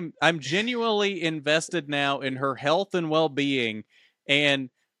I'm genuinely invested now in her health and well-being, and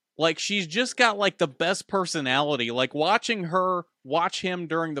like she's just got like the best personality. Like watch him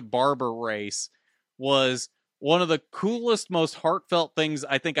during the Barber race was one of the coolest, most heartfelt things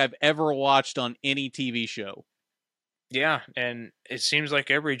I think I've ever watched on any TV show. yeah, and it seems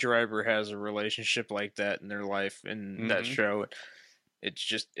like every driver has a relationship like that in their life in that Mm-hmm. show.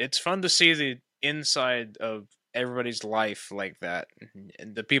 It's fun to see the inside of everybody's life like that,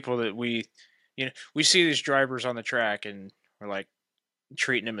 and the people that we see these drivers on the track and we're like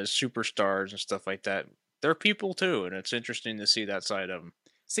treating them as superstars and stuff like that. They're people too, and it's interesting to see that side of them.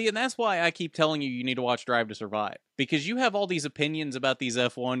 See, and that's why I keep telling you need to watch Drive to Survive, because you have all these opinions about these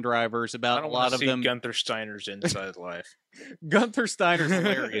F1 drivers, I about a don't want lot to of see them. Gunther Steiner's inside life. Gunther Steiner's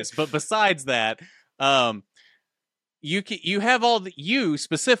hilarious, but besides that, um, you have you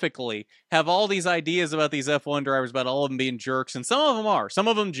specifically have all these ideas about these F1 drivers, about all of them being jerks, and some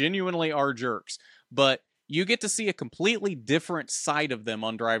of them genuinely are jerks, but you get to see a completely different side of them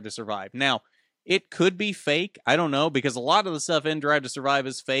on Drive to Survive. Now, it could be fake. I don't know, because a lot of the stuff in Drive to Survive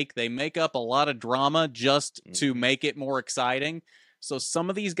is fake. They make up a lot of drama just to make it more exciting. So some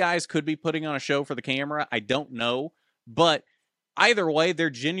of these guys could be putting on a show for the camera. I don't know, but either way,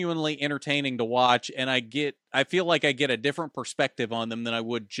 they're genuinely entertaining to watch, and I feel like I get a different perspective on them than I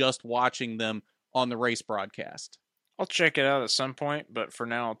would just watching them on the race broadcast. I'll check it out at some point, but for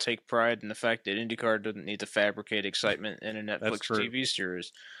now, I'll take pride in the fact that IndyCar doesn't need to fabricate excitement in a Netflix TV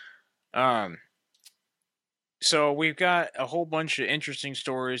series. Um, so we've got a whole bunch of interesting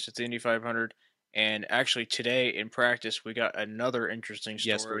stories at the Indy 500, and actually today in practice we got another interesting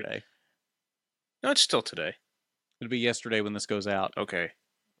story. Yesterday. No, it's still today. It'll be yesterday when this goes out. Okay,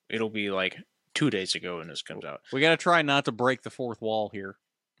 it'll be like 2 days ago when this comes out. We got to try not to break the fourth wall here.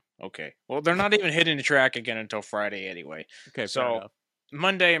 Okay, well they're not even hitting the track again until Friday anyway. Okay, so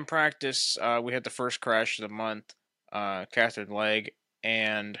Monday in practice, we had the first crash of the month. Catherine Legg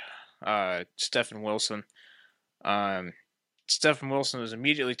and Stephen Wilson. Stephen Wilson was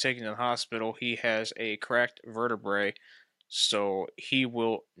immediately taken to the hospital. He has a cracked vertebrae, so he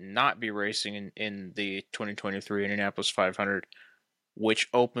will not be racing in the 2023 Indianapolis 500, which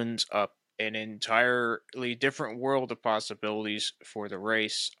opens up an entirely different world of possibilities for the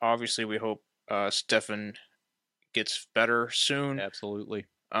race. Obviously, we hope Stefan gets better soon. Absolutely.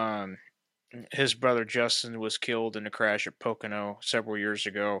 His brother Justin was killed in a crash at Pocono several years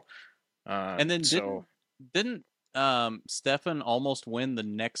ago. And then didn't Stefan almost win the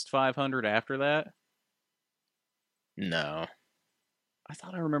next 500 after that? No. I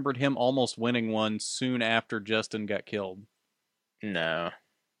thought I remembered him almost winning one soon after Justin got killed. No.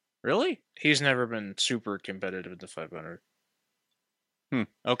 Really? He's never been super competitive at the 500.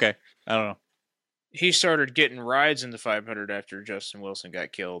 Okay. I don't know. He started getting rides in the 500 after Justin Wilson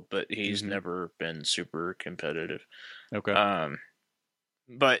got killed, but he's Mm-hmm. never been super competitive. Okay. Um,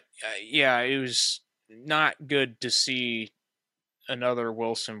 but yeah, it was not good to see another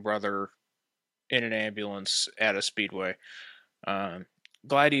Wilson brother in an ambulance at a speedway. Um,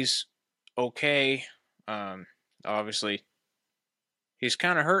 Glad he's okay. Um, Obviously, he's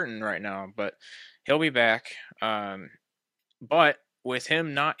kind of hurting right now, but he'll be back. But with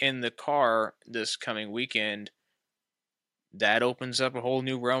him not in the car this coming weekend, that opens up a whole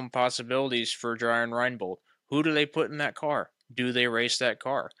new realm of possibilities for Brian Reinbold. Who do they put in that car? Do they race that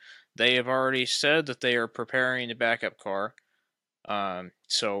car? They have already said that they are preparing the backup car.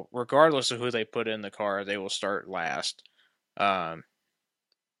 So regardless of who they put in the car, they will start last. Um,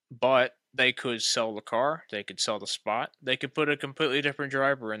 but they could sell the car. They could sell the spot. They could put a completely different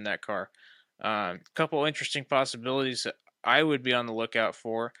driver in that car. A couple interesting possibilities that I would be on the lookout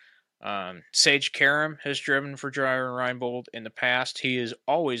for. Sage Karam has driven for driver Reinbold in the past. He has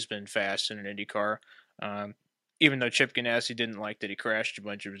always been fast in an Indy car, even though Chip Ganassi didn't like that he crashed a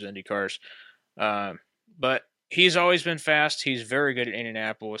bunch of his Indy cars. But he's always been fast. He's very good at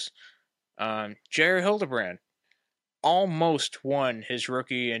Indianapolis. Jerry Hildebrand almost won his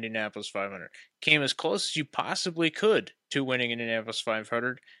rookie Indianapolis 500. Came as close as you possibly could to winning Indianapolis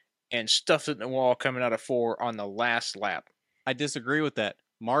 500 and stuffed it in the wall coming out of 4 on the last lap. I disagree with that.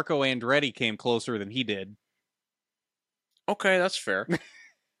 Marco Andretti came closer than he did. Okay, that's fair.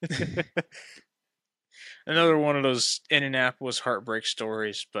 Another one of those Indianapolis heartbreak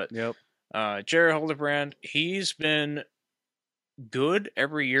stories, but Yep. Jerry Hildebrand, he's been good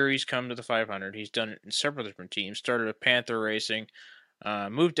every year he's come to the 500. He's done it in several different teams. Started with Panther Racing,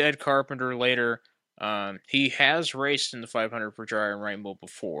 moved to Ed Carpenter later. He has raced in the 500 for Giant Rainbow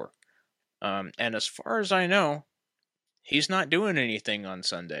before. And as far as I know, he's not doing anything on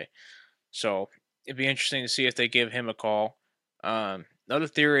Sunday. So it'd be interesting to see if they give him a call. Another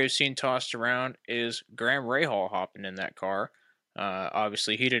theory I've seen tossed around is Graham Rahal hopping in that car.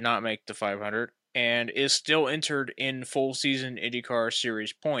 Obviously, he did not make the 500 and is still entered in full season IndyCar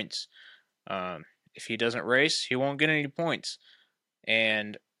Series points. If he doesn't race, he won't get any points.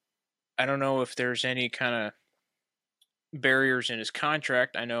 And I don't know if there's any kind of barriers in his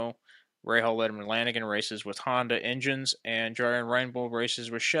contract. I know Rahal Letterman Lanigan races with Honda engines and Jarian Reinbold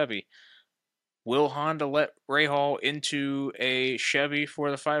races with Chevy. Will Honda let Rahal into a Chevy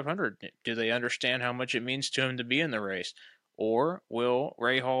for the 500? Do they understand how much it means to him to be in the race? Or will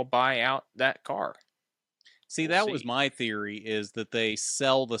Rahal buy out that car? See, that was my theory, is that they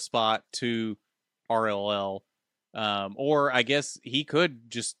sell the spot to RLL. Or I guess he could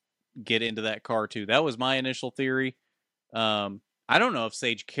just get into that car too. That was my initial theory. I don't know if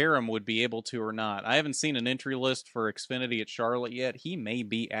Sage Karam would be able to or not. I haven't seen an entry list for Xfinity at Charlotte yet. He may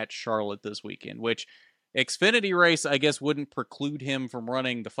be at Charlotte this weekend, which Xfinity race, I guess, wouldn't preclude him from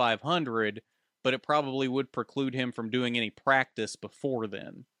running the 500, but it probably would preclude him from doing any practice before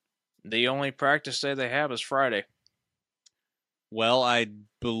then. The only practice day they have is Friday. Well, I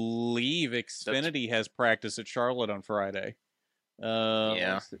believe Xfinity has practice at Charlotte on Friday.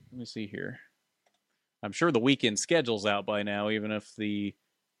 Yeah. Let me see here. I'm sure the weekend schedule's out by now, even if the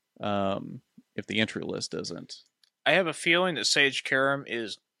entry list isn't. I have a feeling that Sage Karam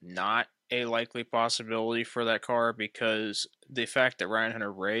is not a likely possibility for that car because the fact that Ryan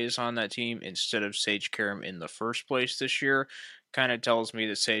Hunter-Reay is on that team instead of Sage Karam in the first place this year kind of tells me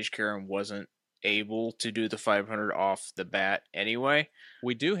that Sage Karam wasn't able to do the 500 off the bat anyway.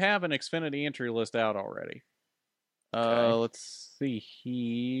 We do have an Xfinity entry list out already. Okay. Let's see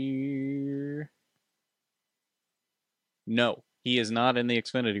here. No, he is not in the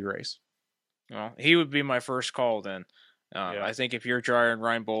Xfinity race. Well, he would be my first call then. Yeah. I think if you're Jarian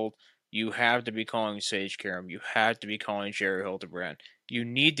Reinbold, you have to be calling Sage Karam. You have to be calling Jerry Hildebrand. You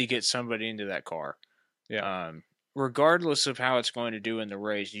need to get somebody into that car. Yeah. Regardless of how it's going to do in the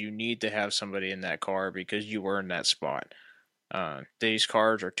race, you need to have somebody in that car because you earned that spot. These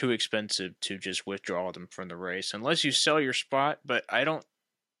cars are too expensive to just withdraw them from the race unless you sell your spot. But I don't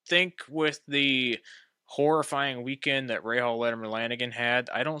think with the horrifying weekend that Rahal Letterman Lanigan had,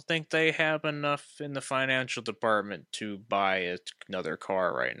 I don't think they have enough in the financial department to buy another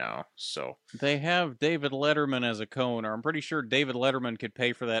car right now. So they have David Letterman as a co-owner. I'm pretty sure David Letterman could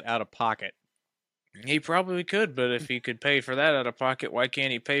pay for that out of pocket. He probably could, but if he could pay for that out of pocket, why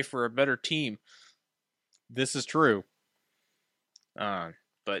can't he pay for a better team? This is true.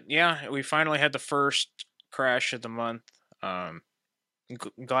 But yeah, we finally had the first crash of the month.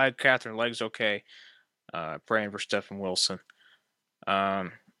 Glad Catherine Legg's okay. Praying for Stephen Wilson.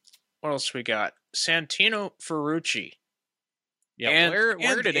 What else we got? Santino Ferrucci. Yeah, And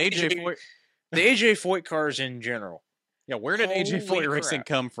where did AJ Foyt? The AJ Foyt cars in general. Yeah, where did AJ Holy Foyt Racing crap.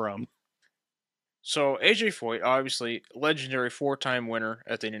 come from? So AJ Foyt, obviously legendary 4-time winner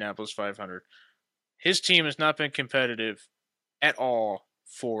at the Indianapolis 500. His team has not been competitive at all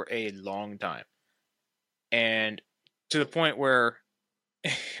for a long time. And to the point where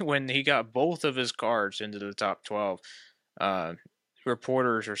when he got both of his cars into the top 12,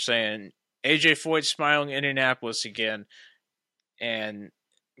 reporters are saying AJ Foyt's smiling in Indianapolis again. And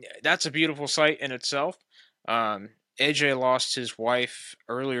that's a beautiful sight in itself. AJ lost his wife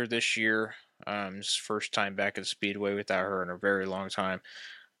earlier this year. His first time back at the Speedway without her in a very long time.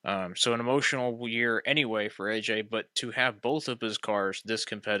 So an emotional year anyway for AJ, but to have both of his cars this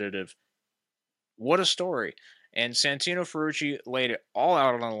competitive, what a story. And Santino Ferrucci laid it all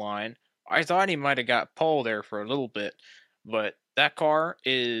out on the line. I thought he might have got pole there for a little bit, but that car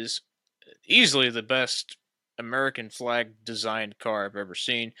is easily the best American flag designed car I've ever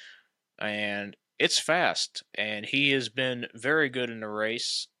seen. And it's fast. And he has been very good in the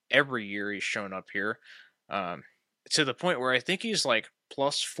race. Every year he's shown up here. To the point where I think he's like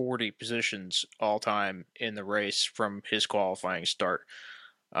plus 40 positions all time in the race from his qualifying start.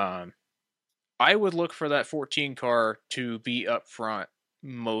 I would look for that 14 car to be up front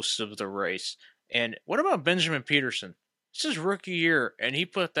most of the race. And what about Benjamin Peterson? It's his rookie year, and he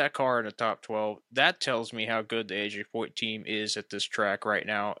put that car in the top 12. That tells me how good the AJ Foyt team is at this track right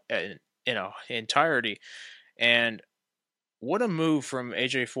now in entirety. And what a move from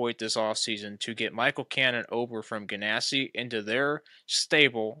AJ Foyt this offseason to get Michael Cannon over from Ganassi into their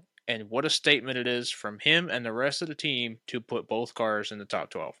stable. And what a statement it is from him and the rest of the team to put both cars in the top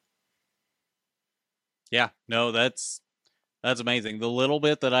 12. Yeah, no, that's amazing. The little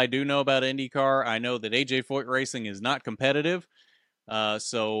bit that I do know about IndyCar, I know that AJ Foyt Racing is not competitive.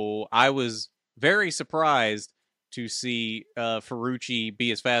 So I was very surprised to see Ferrucci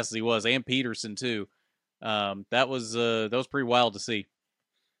be as fast as he was, and Peterson too. That was pretty wild to see.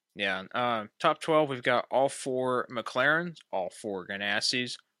 Yeah. Top 12, we've got all 4 McLarens, all 4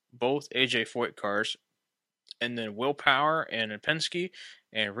 Ganassis, both AJ Foyt cars, and then Will Power and a Penske,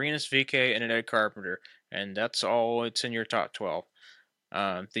 and Renus VK and an Ed Carpenter. And that's all it's in your top 12.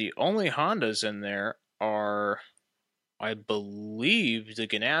 The only Hondas in there are, I believe, the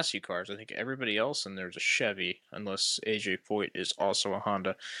Ganassi cars. I think everybody else in there is a Chevy, unless AJ Foyt is also a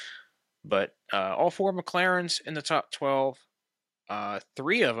Honda. But all 4 McLarens in the top 12.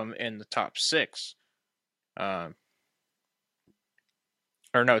 3 of them in the top 6. Or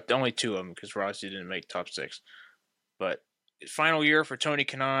no, only 2 of them because Rossi didn't make top 6. But final year for Tony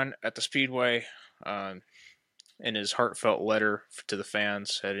Kanaan at the Speedway. In his heartfelt letter to the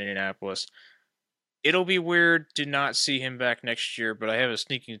fans at Indianapolis. It'll be weird to not see him back next year, but I have a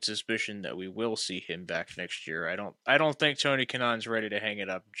sneaking suspicion that we will see him back next year. I don't think Tony Kanaan's ready to hang it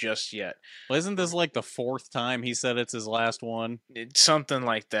up just yet. Well, isn't this like the 4th time he said it's his last one? It's something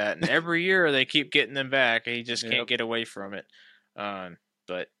like that. And every year they keep getting them back. He just can't get away from it.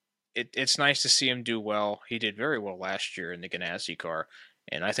 But it's nice to see him do well. He did very well last year in the Ganassi car.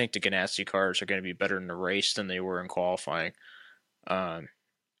 And I think the Ganassi cars are going to be better in the race than they were in qualifying.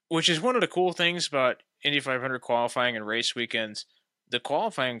 Which is one of the cool things about Indy 500 qualifying and race weekends. The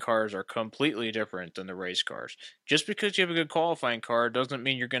qualifying cars are completely different than the race cars. Just because you have a good qualifying car doesn't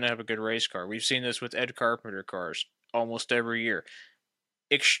mean you're going to have a good race car. We've seen this with Ed Carpenter cars almost every year.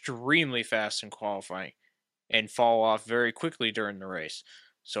 Extremely fast in qualifying and fall off very quickly during the race.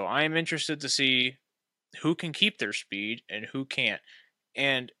 So I am interested to see who can keep their speed and who can't.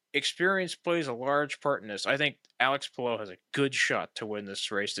 And experience plays a large part in this. I think Alex Palou has a good shot to win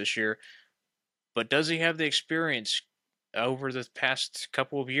this race this year. But does he have the experience over the past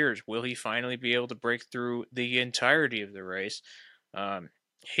couple of years? Will he finally be able to break through the entirety of the race?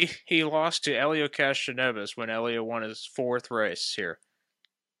 He lost to Elio Castroneves when Elio won his 4th race here.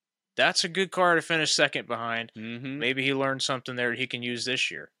 That's a good car to finish second behind. Mm-hmm. Maybe he learned something there that he can use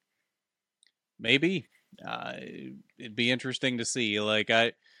this year. Maybe. It'd be interesting to see. Like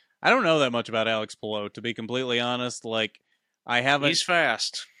I don't know that much about Alex Palou, to be completely honest. Like I haven't. He's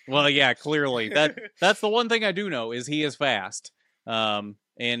fast. Well, yeah, clearly that's the one thing I do know is he is fast. And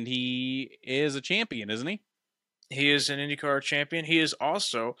he is a champion, isn't he? He is an IndyCar champion. He is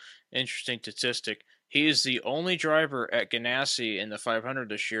also, interesting statistic, he is the only driver at Ganassi in the 500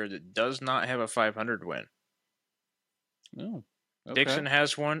 this year that does not have a 500 win. Oh. Okay. Dixon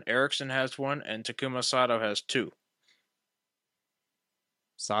has one, Erickson has one, and Takuma Sato has two.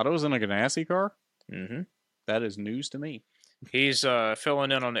 Sato's in a Ganassi car? Mm-hmm. That is news to me. He's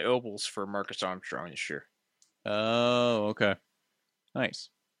filling in on the ovals for Marcus Armstrong this year. Oh, okay. Nice.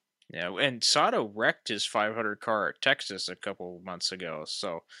 Yeah, and Sato wrecked his 500 car at Texas a couple months ago.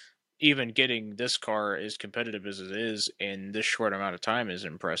 So even getting this car as competitive as it is in this short amount of time is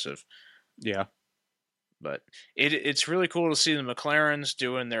impressive. Yeah. But it's really cool to see the McLarens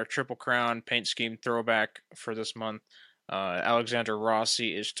doing their Triple Crown paint scheme throwback for this month. Alexander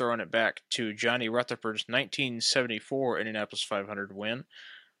Rossi is throwing it back to Johnny Rutherford's 1974 Indianapolis 500 win.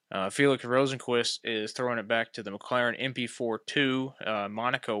 Felix Rosenquist is throwing it back to the McLaren MP4-2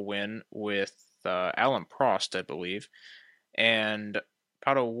 Monaco win with Alan Prost, I believe. And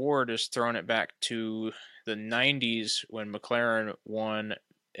Pato Ward is throwing it back to the 90s when McLaren won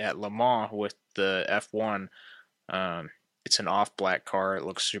at Le Mans with the F1. It's an off black car. It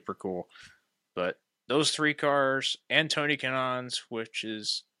looks super cool. But those three cars and Tony Kanon's, which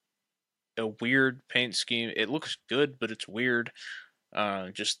is a weird paint scheme. It looks good, but it's weird.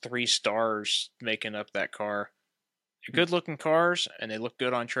 Just 3 stars making up that car. They're good looking cars, and they look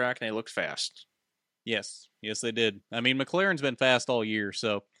good on track, and they look fast. Yes. Yes, they did. I mean, McLaren's been fast all year,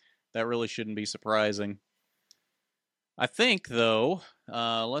 so that really shouldn't be surprising. I think, though,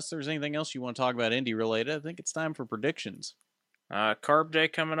 unless there's anything else you want to talk about Indy related, I think it's time for predictions. Carb Day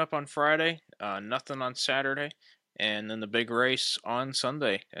coming up on Friday. Nothing on Saturday. And then the big race on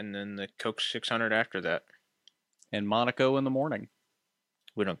Sunday. And then the Coke 600 after that. And Monaco in the morning.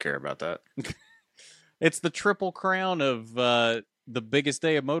 We don't care about that. It's the triple crown of the biggest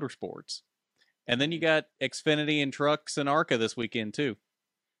day of motorsports. And then you got Xfinity and trucks and ARCA this weekend, too.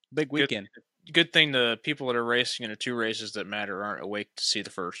 Big weekend. Good thing the people that are racing in the 2 races that matter aren't awake to see the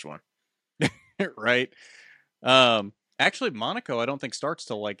first one. Right. Actually, Monaco, I don't think starts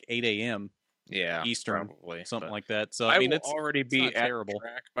till like 8 a.m. Yeah, Eastern, probably something like that. So I mean, will it's already be not at terrible. the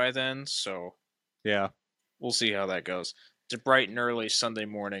track by then, so Yeah, we'll see how that goes. It's a bright and early Sunday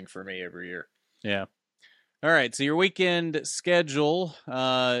morning for me every year. yeah. All right, so your weekend schedule.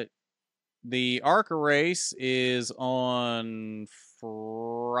 The ARCA race is on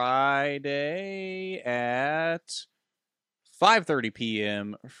Friday at 5:30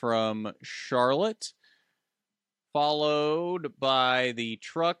 p.m. from Charlotte, followed by the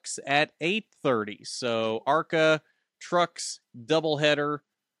trucks at 8:30. So ARCA trucks doubleheader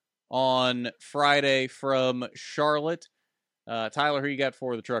on Friday from Charlotte. Tyler, who you got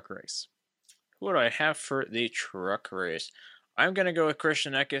for the truck race? What do I have for the truck race? I'm gonna go with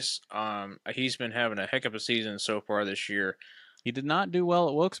Christian Eckes. He's been having a heck of a season so far this year. He did not do well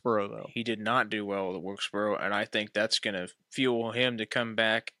at Wilkesboro, though. He did not do well at Wilkesboro, and I think that's gonna fuel him to come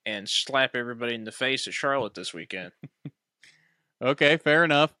back and slap everybody in the face at Charlotte this weekend. Okay, fair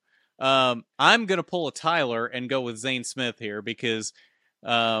enough. I'm going to pull a Tyler and go with Zane Smith here because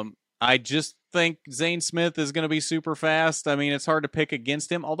I just think Zane Smith is going to be super fast. I mean, it's hard to pick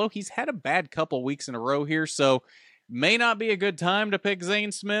against him, although he's had a bad couple weeks in a row here, so may not be a good time to pick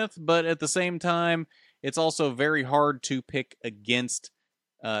Zane Smith, but at the same time, it's also very hard to pick against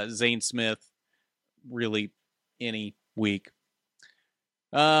Zane Smith really any week.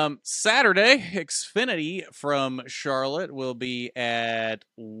 Saturday, Xfinity from Charlotte will be at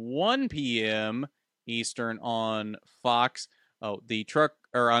 1 p.m. Eastern on Fox. Oh, the truck,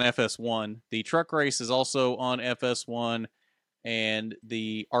 or on FS1. The truck race is also on FS1, and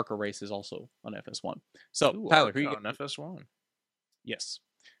the ARCA race is also on FS1. So, Ooh, Tyler, who you on FS1? Yes.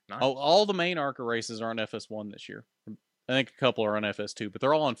 Nice. All the main ARCA races are on FS1 this year. I think a couple are on FS2, but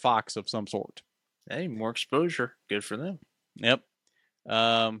they're all on Fox of some sort. Hey, more exposure. Good for them. Yep.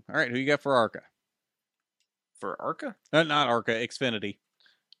 All right, who you got for ARCA? For ARCA? Not ARCA, Xfinity.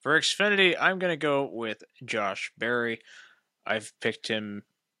 For Xfinity, I'm going to go with Josh Berry. I've picked him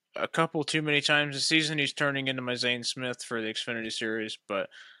a couple too many times this season. He's turning into my Zane Smith for the Xfinity Series, but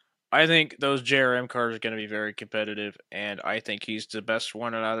I think those JRM cars are going to be very competitive, and I think he's the best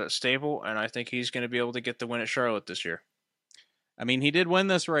one out of that stable, and I think he's going to be able to get the win at Charlotte this year. I mean, he did win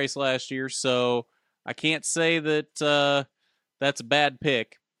this race last year, so I can't say that that's a bad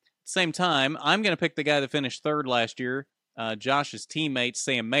pick. At the same time, I'm going to pick the guy that finished third last year, Josh's teammate,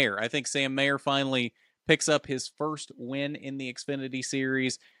 Sam Mayer. I think Sam Mayer finally picks up his first win in the Xfinity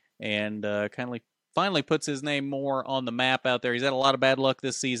Series and finally puts his name more on the map out there. He's had a lot of bad luck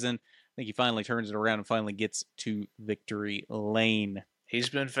this season. I think he finally turns it around and finally gets to victory lane. He's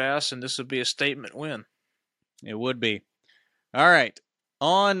been fast, and this would be a statement win. It would be. All right.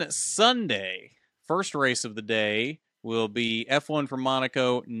 On Sunday, first race of the day will be F1 from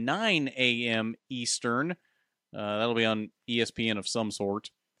Monaco, 9 a.m. Eastern. That'll be on ESPN of some sort.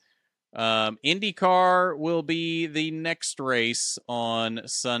 IndyCar will be the next race on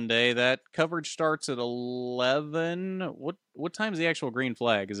Sunday. That coverage starts at 11. What time is the actual green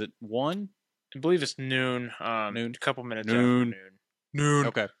flag? Is it 1? I believe it's noon. Noon. A couple minutes after Noon. noon. Noon.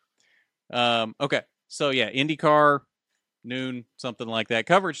 Okay. Okay. So yeah, IndyCar noon, something like that.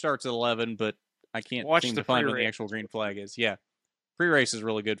 Coverage starts at 11, but I can't Watch seem the to find when the pre-race. actual green flag is. Yeah, pre-race is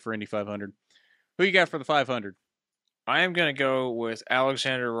really good for Indy 500. Who you got for the 500? I am going to go with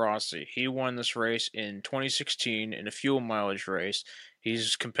Alexander Rossi. He won this race in 2016 in a fuel mileage race.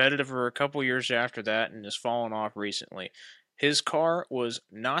 He's competitive for a couple years after that and has fallen off recently. His car was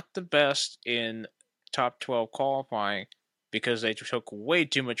not the best in top 12 qualifying because they took way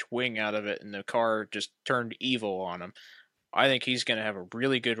too much wing out of it and the car just turned evil on him. I think he's going to have a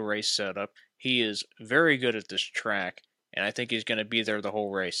really good race setup. He is very good at this track, and I think he's going to be there the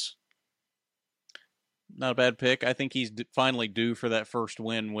whole race. Not a bad pick. I think he's finally due for that first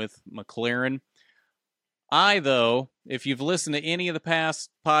win with McLaren. Though, if you've listened to any of the past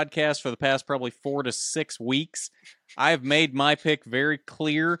podcasts for the past probably 4 to 6 weeks, I've made my pick very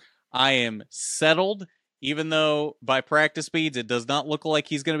clear. I am settled, even though by practice speeds it does not look like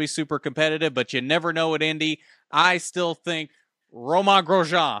he's going to be super competitive, but you never know at Indy. I still think Romain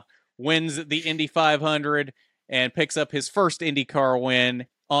Grosjean wins the Indy 500 and picks up his first IndyCar win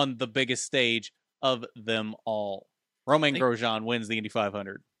on the biggest stage of them all. Romain Grosjean wins the Indy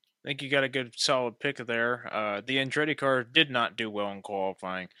 500. I think you got a good solid pick there. The Andretti car did not do well in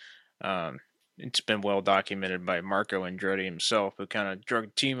qualifying. It's been well documented by Marco Andretti himself, who kind of drug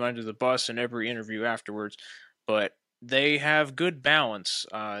the team under the bus in every interview afterwards. But they have good balance.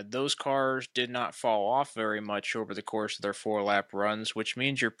 Those cars did not fall off very much over the course of their 4-lap runs, which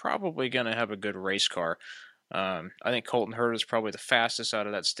means you're probably going to have a good race car. I think Colton Herta is probably the fastest out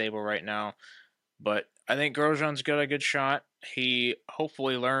of that stable right now. But I think Grosjean's got a good shot. He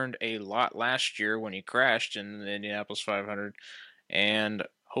hopefully learned a lot last year when he crashed in the Indianapolis 500. And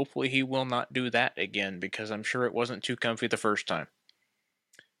hopefully he will not do that again because I'm sure it wasn't too comfy the first time.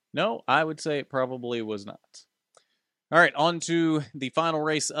 No, I would say it probably was not. All right, on to the final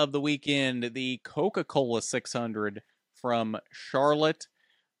race of the weekend, the Coca-Cola 600 from Charlotte.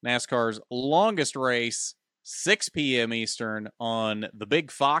 NASCAR's longest race, 6 p.m. Eastern on the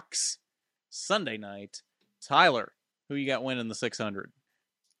Big Fox Sunday night. Tyler, who you got winning the 600?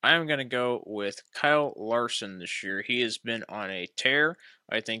 I'm going to go with Kyle Larson this year. He has been on a tear.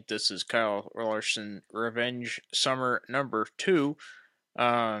 I think this is Kyle Larson Revenge Summer number 2.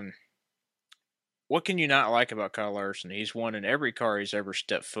 What can you not like about Kyle Larson? He's won in every car he's ever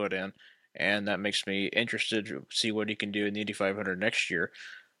stepped foot in, and that makes me interested to see what he can do in the Indy 500 next year.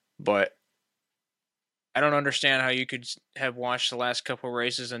 But I don't understand how you could have watched the last couple of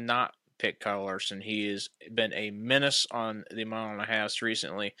races and not pick Kyle Larson. He has been a menace on the mile and a half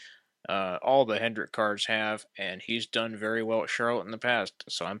recently. All the Hendrick cars have, and he's done very well at Charlotte in the past,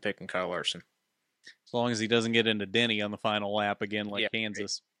 so I'm picking Kyle Larson. As long as he doesn't get into Denny on the final lap again like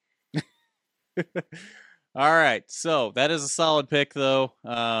Kansas. All right, so that is a solid pick, though.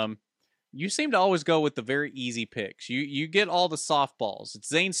 You seem to always go with the very easy picks. You get all the softballs. It's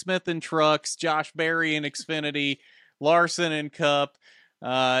Zane Smith in trucks, Josh Berry in Xfinity, Larson in Cup.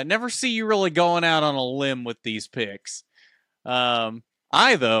 Never see you really going out on a limb with these picks.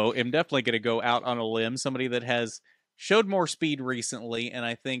 I, though, am definitely going to go out on a limb. Somebody that has showed more speed recently, and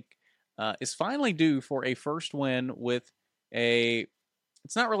I think is finally due for a first win with a...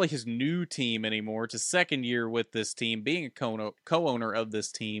 It's not really his new team anymore. It's his second year with this team, being a co-owner of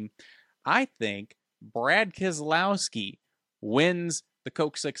this team. I think Brad Keselowski wins the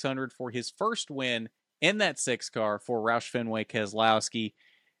Coke 600 for his first win in that 6 car for Roush Fenway Keselowski,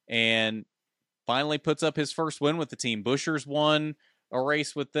 and finally puts up his first win with the team. Buescher's won a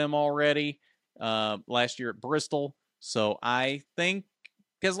race with them already last year at Bristol, so I think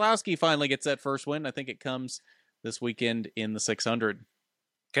Keselowski finally gets that first win. I think it comes this weekend in the 600.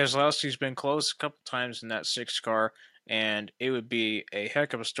 Keselowski's been close a couple times in that 6 car, and it would be a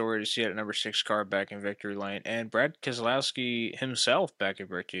heck of a story to see that number 6 car back in victory lane, and Brad Keselowski himself back in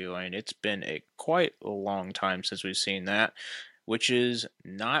victory lane. It's been quite a long time since we've seen that, which is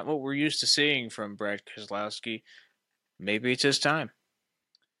not what we're used to seeing from Brad Keselowski. Maybe it's his time.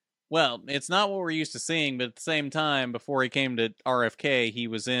 Well, it's not what we're used to seeing, but at the same time, before he came to RFK, he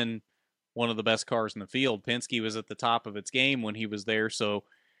was in one of the best cars in the field. Penske was at the top of its game when he was there, so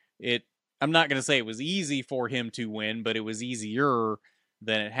I'm not going to say it was easy for him to win, but it was easier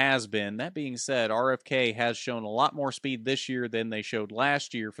than it has been. That being said, RFK has shown a lot more speed this year than they showed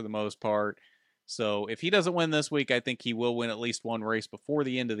last year for the most part. So if he doesn't win this week, I think he will win at least one race before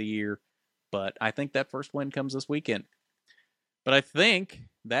the end of the year. but I think that first win comes this weekend. But I think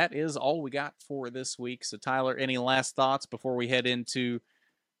that is all we got for this week. So, Tyler, any last thoughts before we head into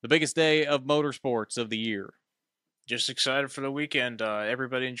the biggest day of motorsports of the year? Just excited for the weekend.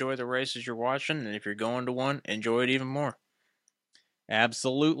 Everybody enjoy the races you're watching, and if you're going to one, enjoy it even more.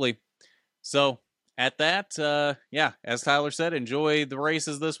 Absolutely. So, at that, as Tyler said, enjoy the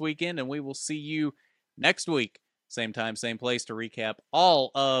races this weekend, and we will see you next week. Same time, same place to recap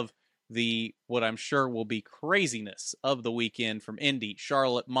all of the what I'm sure will be craziness of the weekend from Indy,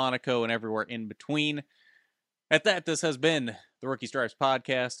 Charlotte, Monaco, and everywhere in between. At that, this has been the Rookie Stripes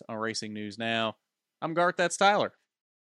podcast on Racing News Now. I'm Garth, that's Tyler.